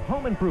hour of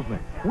home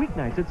improvement,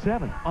 weeknights at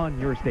 7 on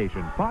your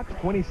station, Fox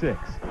 26.